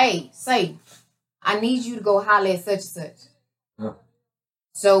says, hey, Satan, I need you to go holler at such and such. Huh.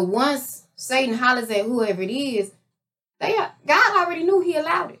 So once Satan hollers at whoever it is, God already knew he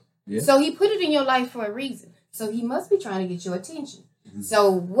allowed it. Yeah. So he put it in your life for a reason. So he must be trying to get your attention. Mm-hmm. So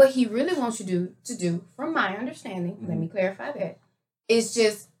what he really wants you to do, from my understanding, let me clarify that, is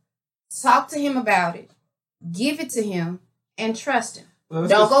just talk to him about it, give it to him, and trust him. Well,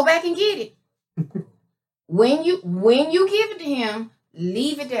 don't go back and get it. When you give it to him,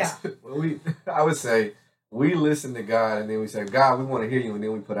 leave it there. I would say we listen to God and then we say, God, we want to hear you, and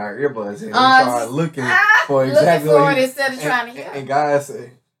then we put our earbuds in and we start looking for exactly what instead of trying to hear. And God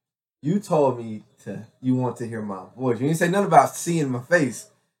said, you told me you want to hear my voice. You didn't say nothing about seeing my face.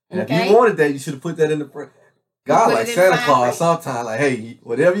 And if you wanted that, you should have put that in the front. God, like Santa Claus, sometimes, like, hey,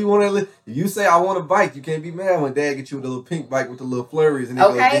 whatever you want to, if you say I want a bike, you can't be mad when Dad gets you with a little pink bike with the little flurries. And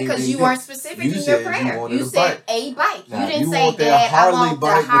okay, because you weren't specific in your prayer. You said a bike. Now, you didn't say, Dad, I want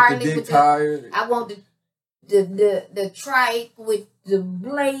the Harley with the tire. I want the trike with the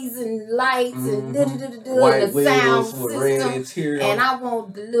blazing lights and white the sound system. With red interior. And I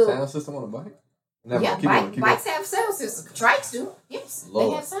want the little sound system on a bike. Bikes have sound systems. Trikes do. Yes,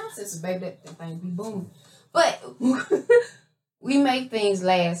 Lord. They have sound systems, baby. That thing be booming. But we make things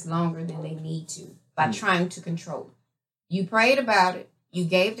last longer than they need to by trying to control it. You prayed about it. You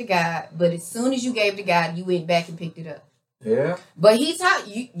gave to God. But as soon as you gave to God, you went back and picked it up. Yeah. But he taught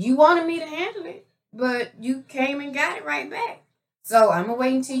you. You wanted me to handle it. But you came and got it right back. So I'm going to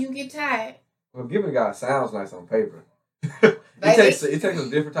wait until you get tired. Well, giving God sounds nice on paper. it takes a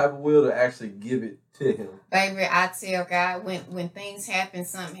different type of will to actually give it to him. Baby, I tell God, when things happen,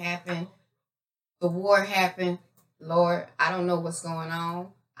 something happened, the war happened, Lord, I don't know what's going on.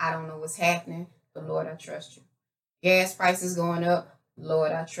 I don't know what's happening, but Lord, I trust you. Gas prices going up,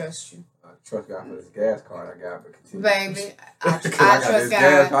 Lord, I trust you. I trust God for this gas card I got, but continue. Baby, I trust this God.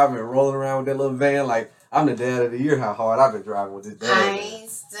 Gas card, I've been rolling around with that little van like I'm the dad of the year. How hard I've been driving with this dad. I ain't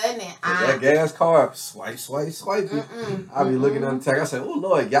studying. That gas card, swipe. I be looking at the tank. I say, "Oh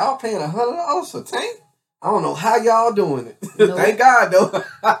Lord, y'all paying $100 for tank? I don't know how y'all doing it. Nope. Thank God though."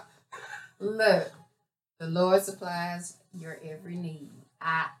 Look, the Lord supplies your every need.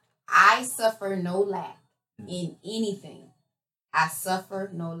 I suffer no lack in anything. I suffer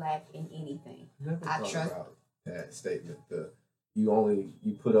no lack in anything. I trust about that statement.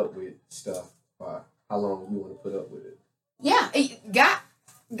 You put up with stuff for how long you want to put up with it. Yeah,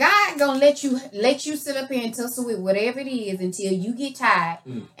 God gonna let you sit up here and tussle with whatever it is until you get tired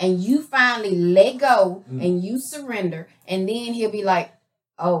and you finally let go and you surrender, and then he'll be like,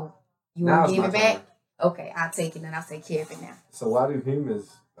 "Oh, you want to give it back? Okay, I'll take it and I'll take care of it now." So why do humans?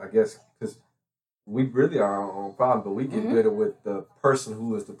 I guess because we really are our own problem, but we get better with the person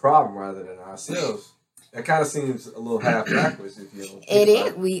who is the problem rather than ourselves. That kind of seems a little half backwards if you don't. It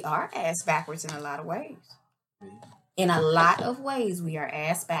is. We are ass backwards in a lot of ways. In a lot of ways, we are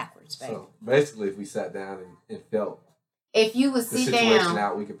ass backwards, baby. So basically, if we sat down and felt, if you would sit down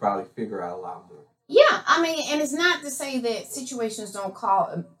out, we could probably figure out a lot more. Yeah, I mean, and it's not to say that situations don't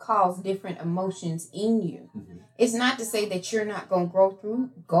cause different emotions in you. Mm-hmm. It's not to say that you're not going to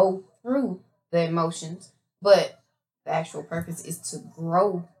go through the emotions, but the actual purpose is to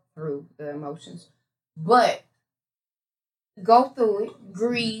grow through the emotions. But go through it,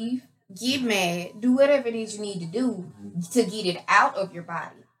 grieve, get mad, do whatever it is you need to do to get it out of your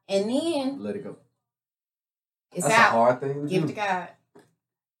body, and then let it go. It's That's out. a hard thing to Give do. it to God.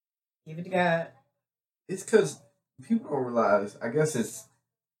 Give it to God. It's because people don't realize, I guess it's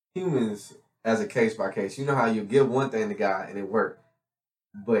humans as a case by case. You know how you give one thing to God and it works.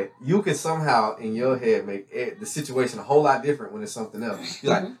 but you can somehow in your head make the situation a whole lot different when it's something else.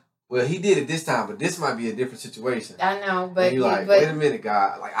 You're like, well, he did it this time, but this might be a different situation. I know, but and you're like, wait a minute,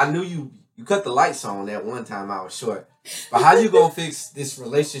 God. Like, I knew you cut the lights on that one time I was short. But how you gonna fix this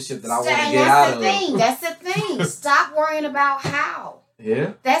relationship that I want to get out of? That's the thing. Stop worrying about how.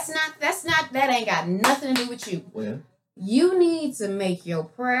 Yeah. That ain't got nothing to do with you. Well, you need to make your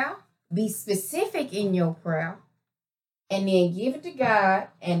prayer, be specific in your prayer, and then give it to God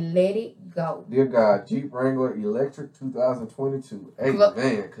and let it go. Dear God, Jeep Wrangler Electric 2022.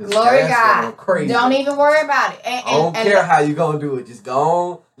 Amen. Glory God. Crazy. Don't even worry about it. I don't care how you gonna do it. Just go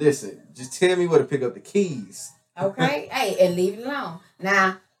on. Listen, just tell me where to pick up the keys. Okay? Hey, and leave it alone.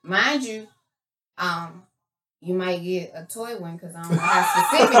 Now, mind you, you might get a toy one because I don't know how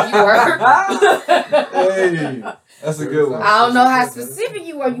specific you were. Hey, that's a good one. I don't know how specific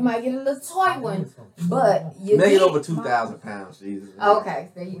you were. You might get a little toy one, but you make it over 2,000 pounds, Jesus. Okay,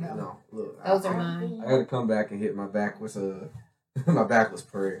 there you go. No, look, those are mine. I had to come back and hit my back with my backless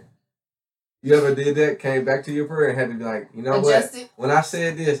prayer. You ever did that? Came back to your prayer and had to be like, you know adjust what? It. When I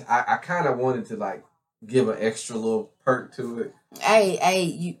said this, I kind of wanted to like give an extra little perk to it. Hey,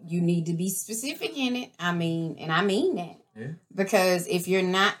 you need to be specific in it. I mean that. Yeah. Because if you're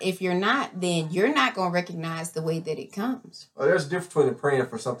not, then you're not gonna recognize the way that it comes. Well, there's a difference between praying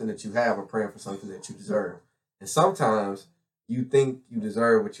for something that you have or praying for something that you deserve. And sometimes you think you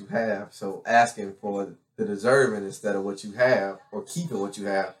deserve what you have, so asking for the deserving instead of what you have or keeping what you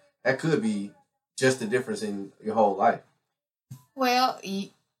have, that could be just the difference in your whole life. Well,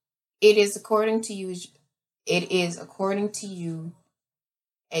 it is according to you. It is according to you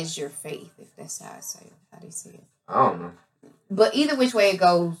as your faith, if that's how they say it. I don't know. But either which way it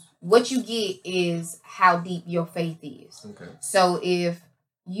goes, what you get is how deep your faith is. Okay. So if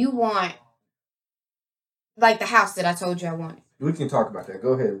you want, like the house that I told you I wanted. We can talk about that.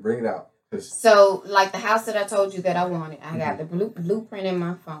 Go ahead and bring it out. So, like the house that I told you that I wanted, I got the blueprint in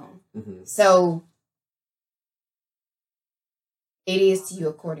my phone. Mm-hmm. So, it is to you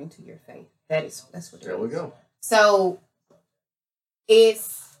according to your faith. That's what it is. There we go. So,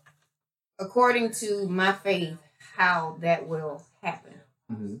 it's according to my faith how that will happen.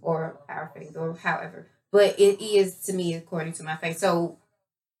 Mm-hmm. Or our faith, or however. But it is to me according to my faith. So,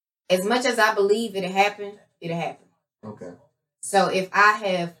 as much as I believe it'll happen, it'll happen. Okay. So, if I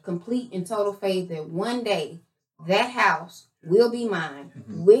have complete and total faith that one day that house will be mine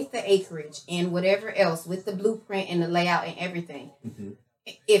with the acreage and whatever else, with the blueprint and the layout and everything. Mm-hmm.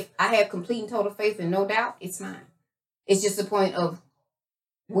 If I have complete and total faith and no doubt, it's mine. It's just a point of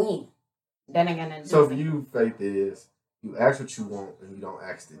when. That ain't got nothing to do So with for you, faith is you ask what you want and you don't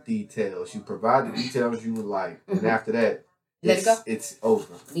ask the details. You provide the details you would like, and after that, let it go. It's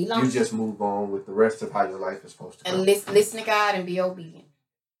over. You just move on with the rest of how your life is supposed to go. And listen to God and be obedient.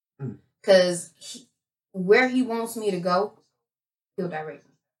 Because where He wants me to go, He'll direct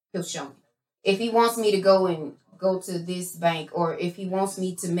me. He'll show me. If He wants me to go to this bank, or if He wants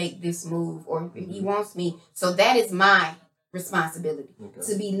me to make this move, or if He wants me, so that is my responsibility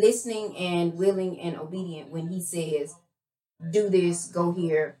to be listening and willing and obedient when He says, do this, go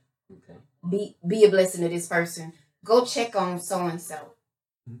here, be a blessing to this person, go check on so and so.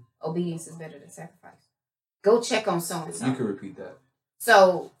 Obedience is better than sacrifice. Go check on so and so. You can repeat that.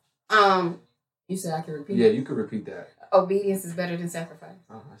 So, you said I can repeat. Yeah, you can repeat that. Obedience is better than sacrifice.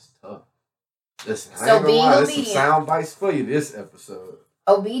 Oh, that's tough. Listen, so I being obedient. There's some sound bites for you this episode.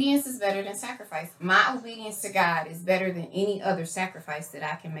 Obedience is better than sacrifice. My obedience to God is better than any other sacrifice that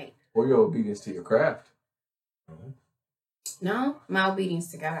I can make. Or your obedience to your craft. No, my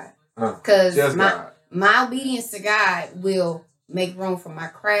obedience to God. Because my obedience to God will make room for my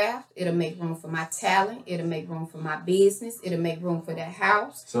craft. It'll make room for my talent. It'll make room for my business. It'll make room for that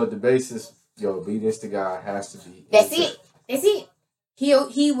house. So at the basis, your obedience to God has to be. That's it. That's it.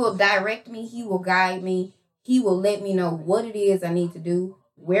 He will direct me. He will guide me. He will let me know what it is I need to do,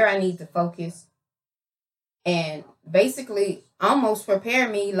 where I need to focus, and basically almost prepare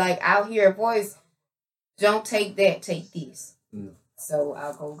me. Like I'll hear a voice, don't take that, take this. So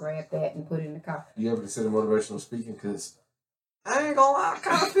I'll go grab that and put it in the car. You ever consider motivational speaking? Because I ain't gonna lie, I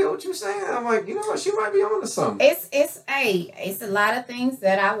kind of feel what you're saying. I'm like, you know what, she might be on to something. It's a lot of things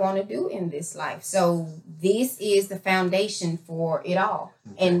that I want to do in this life. So this is the foundation for it all.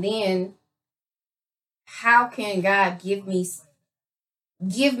 And then how can God give me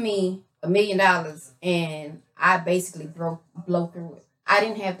 $1 million and I basically blow through it? I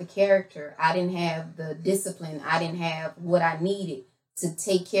didn't have the character. I didn't have the discipline. I didn't have what I needed to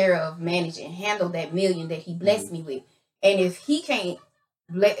take care of, manage, and handle that $1 million that He blessed me with. And if if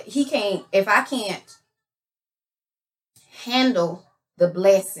I can't handle the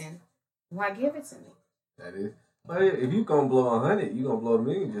blessing, why give it to me? That is. But if you gonna blow 100, you gonna blow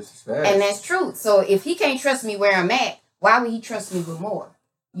 1,000,000 just as fast. And that's true. So if he can't trust me where I'm at, why would he trust me with more?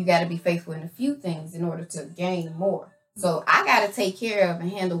 You got to be faithful in a few things in order to gain more. So I got to take care of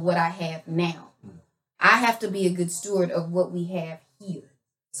and handle what I have now. I have to be a good steward of what we have here.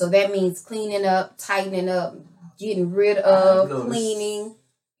 So that means cleaning up, tightening up, getting rid of, cleaning,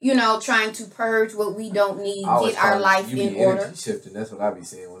 trying to purge what we don't need, get our life in order. Energy shifting. That's what I be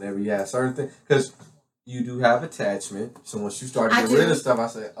saying whenever you have certain things. Because you do have attachment. So once you start to get rid of stuff, I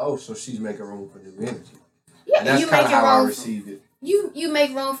say, oh, so she's making room for new energy. Yeah, and that's kind of how I receive it. You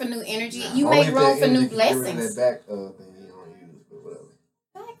make room for new energy. You make room for new blessings. That back thing you don't use, but whatever.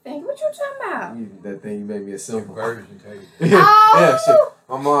 Back thing? What you talking about? That thing you made me a simple Conversion table. Yeah, shit.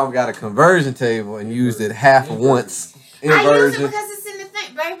 My mom got a conversion table and used it half of once. Inversion. I use it because it's in the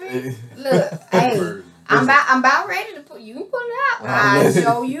thing, baby. Look, hey, I'm about ready to put. You can pull it out. I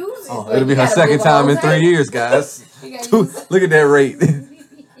show use it. It'll be her second time in 3 years, guys. Look at that rate.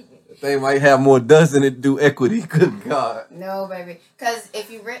 They might have more dust than it do equity. Good God. No, baby. Because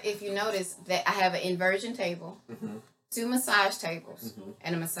if you notice that I have an inversion table, 2 massage tables,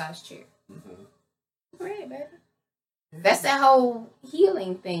 and a massage chair. Ready, baby. That's that whole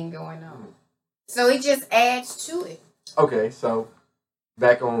healing thing going on. So it just adds to it. Okay, so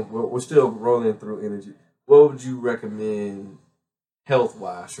back on, we're still rolling through energy. What would you recommend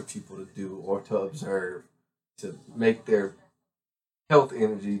health-wise for people to do or to observe to make their health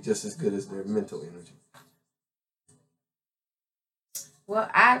energy just as good as their mental energy? Well,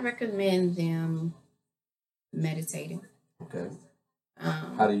 I recommend them meditating. Okay.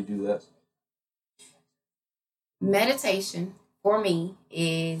 How do you do that? Meditation, for me,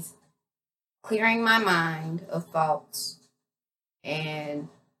 is clearing my mind of thoughts and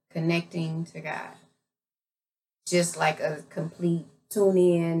connecting to God. Just like a complete tune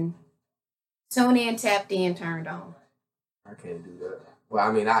in, tapped in, turned on. I can't do that. Well,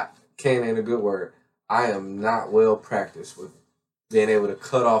 I mean, I can't ain't a good word. I am not well practiced with being able to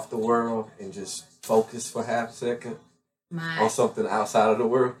cut off the world and just focus for half a second on something outside of the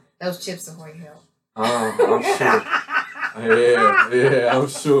world. Those Chips Ahoy help. I'm sure. Yeah, I'm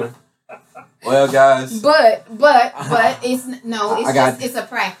sure. Well, guys. But it's a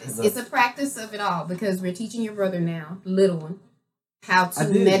practice. It's a practice of it all because we're teaching your brother now, the little one, how to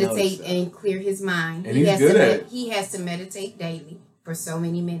meditate and clear his mind. And he's good at it. He has to meditate daily for so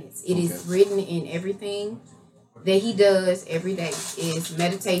many minutes. It is written in everything that he does every day is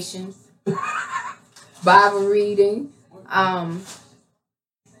meditation, Bible reading,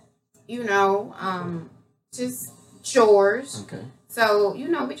 just chores. Okay. So,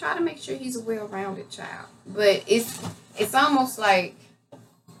 we try to make sure he's a well-rounded child. But it's almost like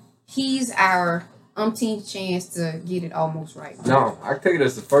he's our umpteenth chance to get it almost right. No, I take it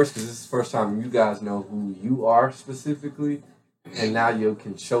as the first because this is the first time you guys know who you are specifically. And now you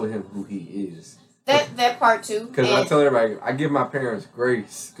can show him who he is. That part too. Because I tell everybody, I give my parents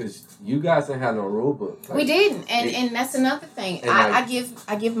grace because you guys didn't have no rule book. We didn't, and that's another thing. I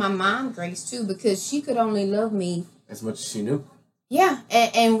give my mom grace too because she could only love me as much as she knew. Yeah,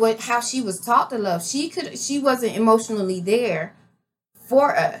 and how she was taught to love, she wasn't emotionally there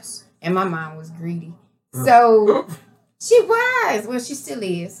for us, and my mom was greedy, so she was. Well, she still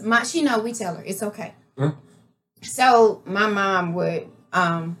is. We tell her it's okay. So my mom would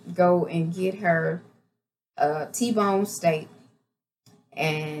go and get her a T-bone steak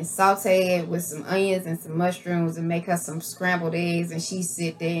and saute it with some onions and some mushrooms and make her some scrambled eggs, and she'd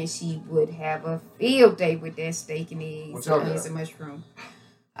sit there and she would have a field day with that steak and eggs, onions and mushrooms.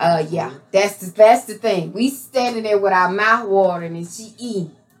 Yeah, that's the thing. We standing there with our mouth watering and she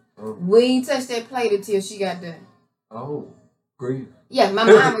eating. We ain't touched that plate until she got done. Oh, greedy. Yeah, my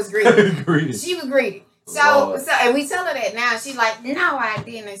mom was greedy. Greedy. She was greedy. So, and we tell her that now. She's like, no, I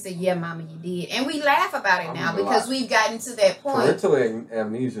didn't. I said, yeah, mama, you did. And we laugh about it now because we've gotten to that point. Parental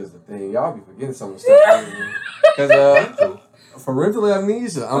amnesia is the thing. Y'all be forgetting some of the stuff. Because parental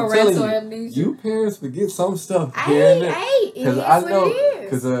amnesia, I'm telling you, you parents forget some stuff. Hey, because I know,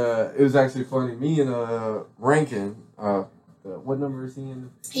 because it was actually funny. Me and Rankin, what number is he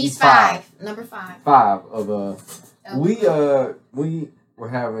in? He's 5. Number 5. 5 of we were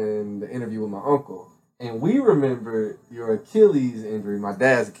having the interview with my uncle. And we remember your Achilles injury, my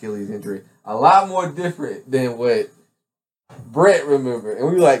dad's Achilles injury, a lot more different than what Brett remembered. And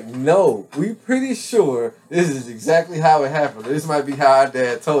we were like, no, we pretty sure this is exactly how it happened. This might be how our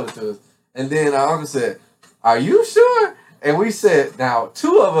dad told it to us. And then our uncle said, are you sure? And we said, now,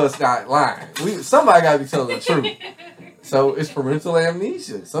 2 of us not lying. Somebody got to be telling the truth. So it's parental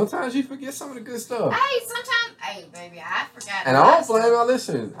amnesia. Sometimes you forget some of the good stuff. Hey, baby, I forgot. And I don't blame y'all.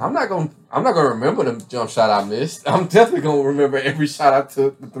 Listen, I'm not gonna remember the jump shot I missed. I'm definitely gonna remember every shot I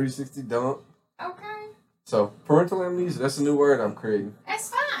took, the 360 dunk. Okay. So parental amnesia, that's a new word I'm creating. That's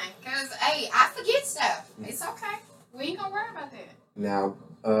fine, cause hey, I forget stuff. It's okay. We ain't gonna worry about that. Now,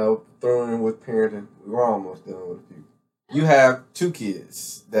 throwing in with parenting, we're almost done with a few. You have 2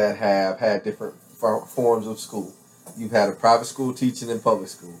 kids that have had different forms of school. You've had a private school teaching and public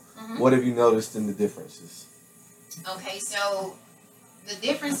school. Mm-hmm. What have you noticed in the differences? Okay, so the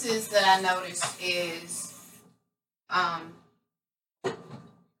differences that I noticed is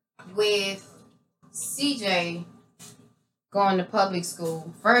with CJ going to public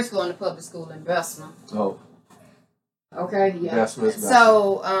school, first going to public school in Bessemer. Oh. Okay, yeah. Bessemer.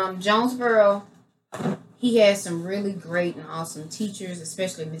 So, Jonesboro, he had some really great and awesome teachers,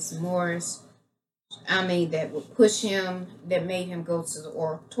 especially Miss Morris. I mean, that would push him, that made him go to the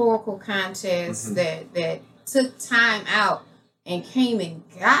oratorical contest, that took time out and came and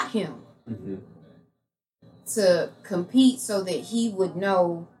got him to compete so that he would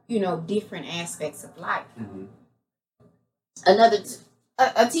know, different aspects of life.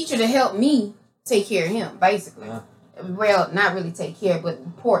 A teacher to help me take care of him, basically. Well, not really take care,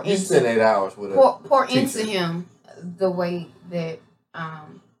 but pour into. You spent 8 hours with pour into him the way that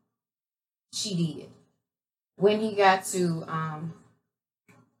she did. When he got to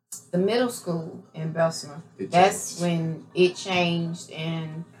the middle school in Bessemer, that's when it changed,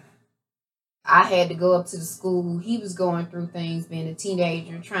 and I had to go up to the school. He was going through things, being a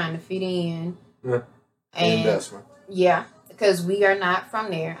teenager, trying to fit in. Yeah. In Bessemer. Yeah, because we are not from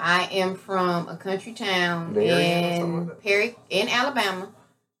there. I am from a country town in Alabama,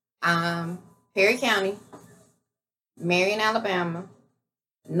 Perry County, Marion, Alabama.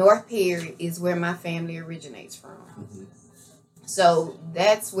 North Perry is where my family originates from. So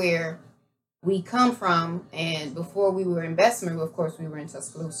that's where we come from. And before we were in Bessemer, of course, we were in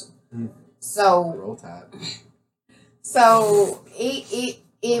Tuscaloosa. So Roll Tide. So it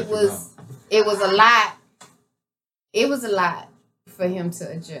was a lot. It was a lot for him to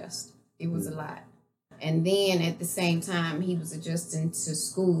adjust. It was a lot. And then at the same time, he was adjusting to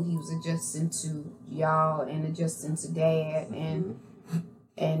school. He was adjusting to y'all and adjusting to dad and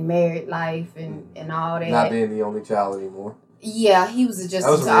married life and all that. Not being the only child anymore. Yeah, he was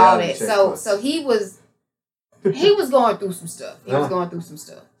adjusting to all that. So he was going through some stuff. He was going through some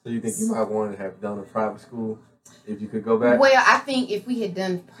stuff. So you think you might want to have done a private school if you could go back? Well, I think if we had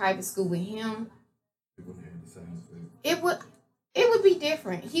done private school with him, it would be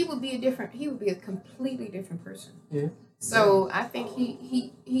different. He would be a completely different person. Yeah. So I think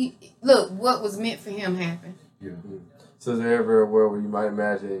he look, what was meant for him happened. Yeah. So is there ever a world where you might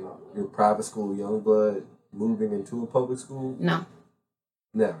imagine your private school young blood moving into a public school? No.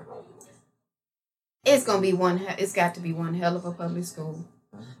 Never. It's got to be one hell of a public school.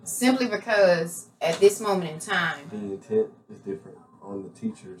 Simply because at this moment in time, the intent is different on the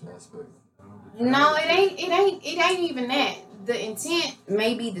teacher's aspect. No, it ain't even that. The intent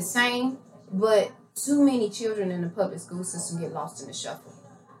may be the same, but too many children in the public school system get lost in the shuffle.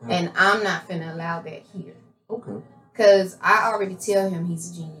 And I'm not finna allow that here. Okay. Because I already tell him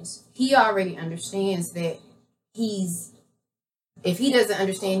he's a genius. He already understands that if he doesn't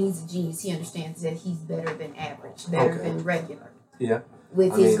understand he's a genius, he understands that he's better than average, better than regular. Yeah.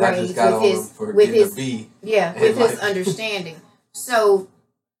 With his grades, with his understanding. So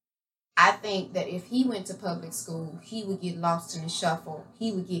I think that if he went to public school, he would get lost in the shuffle.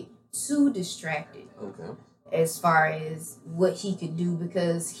 He would get too distracted as far as what he could do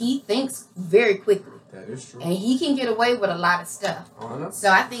because he thinks very quickly. That is true. And he can get away with a lot of stuff. So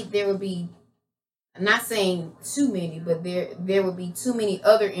I think there would be, I'm not saying too many, but there would be too many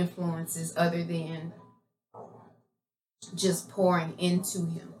other influences other than just pouring into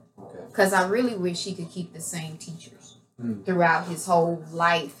him. Because I really wish he could keep the same teachers throughout his whole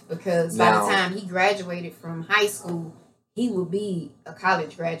life. Because by the time he graduated from high school, he would be a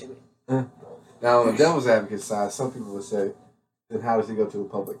college graduate. Now, on the devil's advocate side, some people would say, then how does he go to a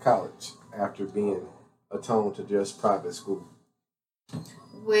public college after being attuned to just private school?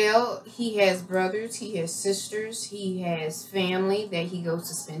 Well, he has brothers, he has sisters, he has family that he goes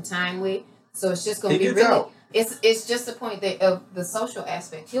to spend time with. So it's just going to be really... It's just the point of the social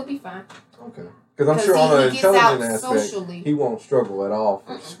aspect. He'll be fine. Okay. Because I'm sure on the intelligent aspect, socially, he won't struggle at all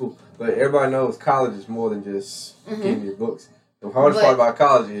for school. But everybody knows college is more than just getting your books. The hardest part about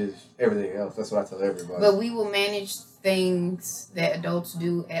college is everything else. That's what I tell everybody. But we will manage things that adults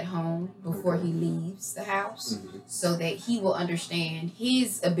do at home before he leaves the house so that he will understand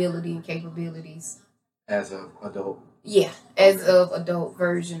his ability and capabilities As an adult. Yeah, as of adult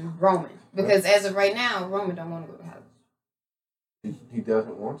version Roman. Because as of right now, Roman don't want to go to college. He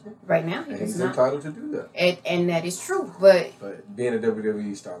doesn't want to? Right now, he and does he's not. entitled to do that. And that is true, but being a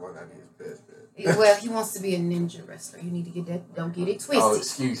WWE star might not be his best bet. Well, he wants to be a ninja wrestler. You need to get that. Don't get it twisted. Oh,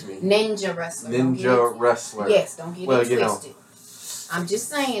 excuse me. Ninja wrestler. Ninja wrestler. Yes, don't get it twisted. I'm just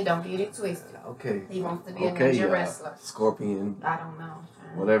saying, don't get it twisted. Okay. He wants to be a ninja wrestler. Scorpion. I don't know.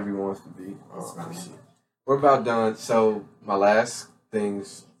 Whatever he wants to be. We're about done. So my last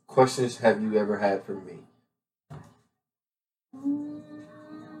questions have you ever had for me?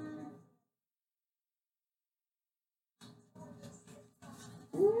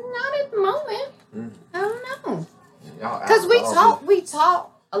 Not at the moment. I don't know. Because we talk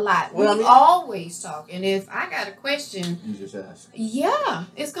a lot. Well, we always talk. And if I got a question, you just ask. Yeah,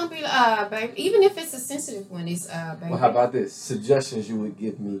 it's gonna be baby. Even if it's a sensitive one, it's baby. Well, how about this? Suggestions you would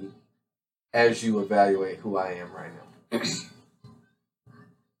give me as you evaluate who I am right now.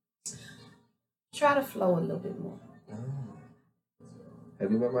 Try to flow a little bit more.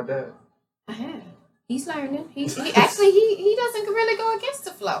 Have you met my dad? I have. He's learning. He actually he doesn't really go against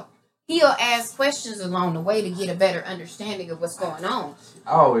the flow. He'll ask questions along the way to get a better understanding of what's going on.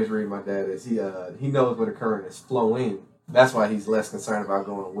 I always read my dad as he knows where the current is flowing. That's why he's less concerned about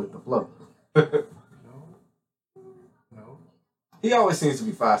going with the flow. No. He always seems to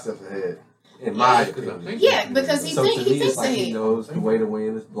be 5 steps ahead. In my opinion. Yeah, because he thinks ahead. He knows the way the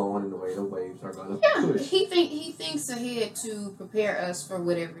wind is blowing and the way the waves are going to push. He thinks ahead to prepare us for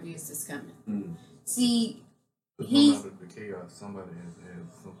whatever it is that's coming. See, he's... the chaos, somebody has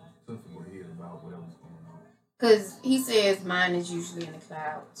something sensible head about whatever's going on. Because he says mine is usually in the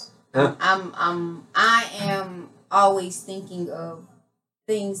clouds. I am always thinking of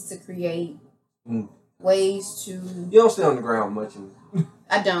things to create, ways to... You don't stay on the ground much.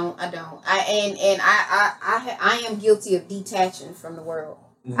 I don't. I am guilty of detaching from the world.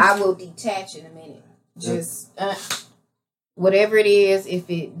 I will detach in a minute. Just whatever it is, if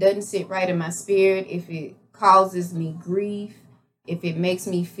it doesn't sit right in my spirit, if it causes me grief, if it makes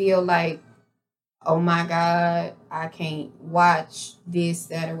me feel like, oh my God, I can't watch this,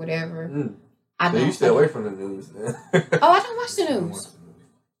 that, or whatever. So you stay away from the news, then? Oh, I don't watch the news.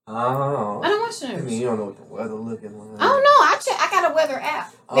 Oh, I don't watch the news. I mean, you don't know what the weather looking like. Oh no, I got a weather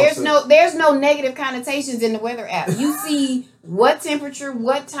app. There's no negative connotations in the weather app. You see what temperature,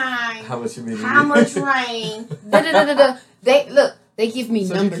 what time, how much humidity, how much rain. They give me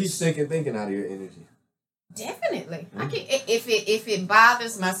numbers. So you keep thinking out of your energy. Definitely. I can, if it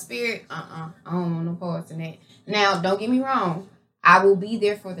bothers my spirit, I don't want no parts in that. Now, don't get me wrong. I will be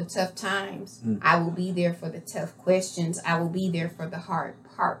there for the tough times. I will be there for the tough questions. I will be there for the hard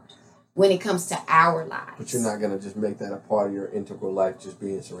part when it comes to our lives. But you're not going to just make that a part of your integral life, just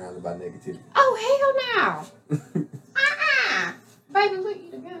being surrounded by negativity. Oh, hell no. Baby, look,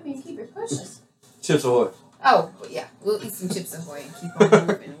 you done got me and keep it pushing. Chips Ahoy. Oh, yeah. We'll eat some Chips Ahoy and keep on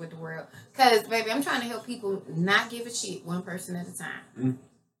moving with the world. Because, baby, I'm trying to help people not give a shit one person at a time.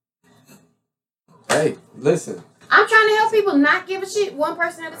 Hey, listen. I'm trying to help people not give a shit one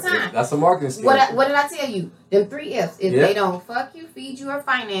person at a time. That's a marketing scheme. What did I tell you? Them 3 F's. If they don't fuck you, feed you, or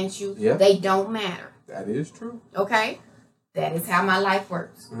finance you, they don't matter. That is true. Okay? That is how my life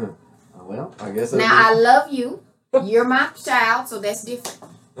works. Well, I guess now, I love you. You're my child, so that's different.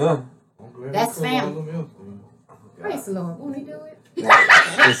 That's family. Praise the Lord. Won't he do it?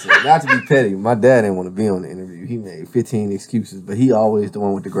 Listen, not to be petty, my dad didn't want to be on the interview. He made 15 excuses, but he always the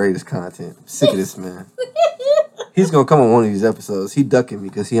one with the greatest content. I'm sick of this man. He's gonna come on one of these episodes. He ducking me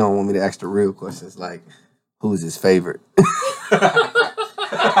because he don't want me to ask the real questions like, who's his favorite?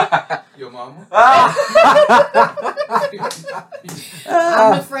 Your mama? I'm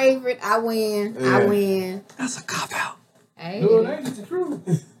the favorite. I win. Yeah. I win. That's a cop out. Hey. No, it ain't. It's the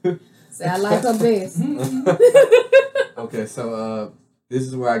truth. So I like her best. Okay, so this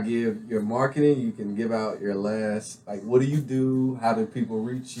is where I give your marketing. You can give out your last, like, what do you do? How do people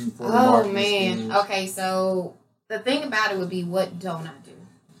reach you for the marketing? Oh, man. Schemes? Okay, so the thing about it would be, what don't I do?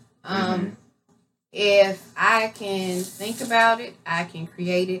 If I can think about it, I can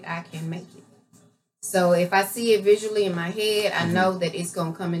create it, I can make it. So if I see it visually in my head, I know that it's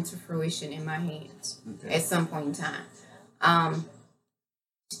going to come into fruition in my hands at some point in time.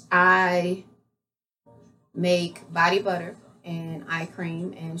 I make body butter and eye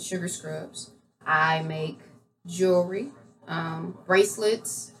cream and sugar scrubs. I make jewelry,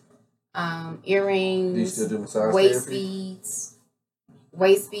 bracelets, earrings, do you still do massage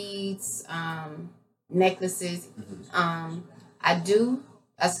waist beads, necklaces. I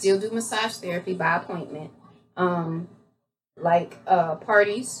still do massage therapy by appointment. Like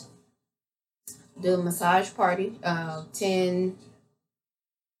parties, do a massage party.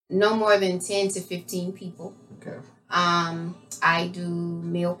 No more than 10 to 15 people. Okay. I do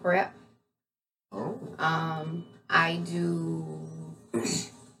meal prep. Oh. I do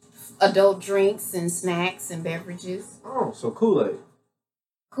adult drinks and snacks and beverages. Oh, so Kool-Aid.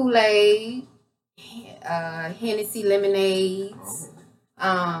 Kool-Aid, Hennessy lemonades,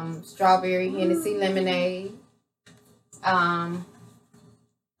 strawberry Hennessy lemonade. I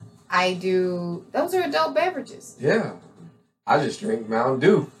do. Those are adult beverages. Yeah. I just drink Mountain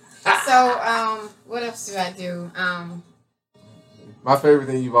Dew. So, what else do I do? My favorite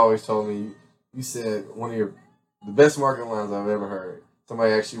thing you've always told me, you said the best marketing lines I've ever heard.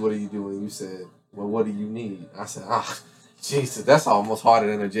 Somebody asked you, what are you doing? You said, well, what do you need? I said, Jesus, that's almost harder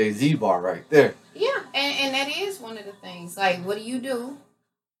than a Jay-Z bar right there. Yeah, and that is one of the things. Like, what do you do?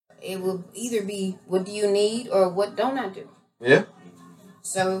 It will either be, what do you need, or what don't I do? Yeah.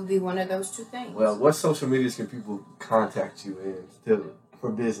 So it would be one of those two things. Well, what social medias can people contact you in for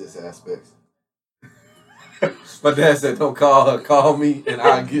business aspects? My dad said, don't call her, call me, and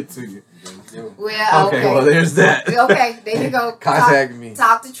I'll get to you. Well, okay. Well, there's that. Okay, there you go. Contact me.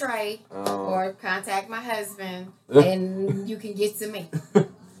 Talk to Trey or contact my husband, and you can get to me.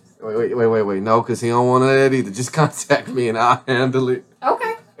 Wait. No, because he don't want that either. Just contact me, and I'll handle it.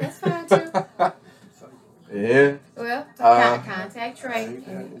 Okay, that's fine, too. Yeah. Well, contact Trey,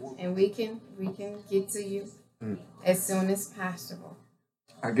 and we can get to you as soon as possible.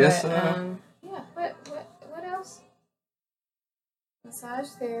 I guess. Yeah. What else? Massage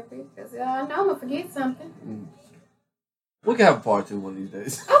therapy, because I know I'm gonna forget something. We can have a part 2 one of these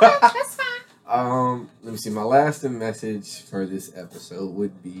days. Okay, that's fine. Let me see. My last message for this episode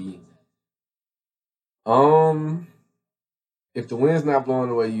would be, if the wind's not blowing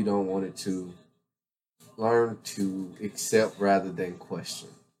the way you don't want it to, learn to accept rather than question.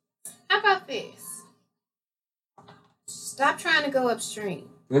 How about this? Stop trying to go upstream.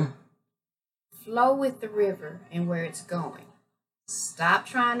 Yeah. Flow with the river and where it's going. Stop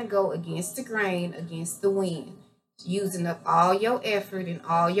trying to go against the grain, against the wind. Using up all your effort and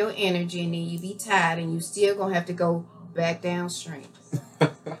all your energy, and then you be tired and you still gonna have to go back downstream.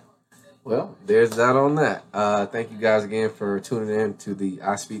 Well, there's that on that. Thank you guys again for tuning in to the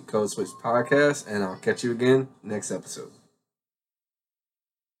I Speak Code Switch podcast, and I'll catch you again next episode.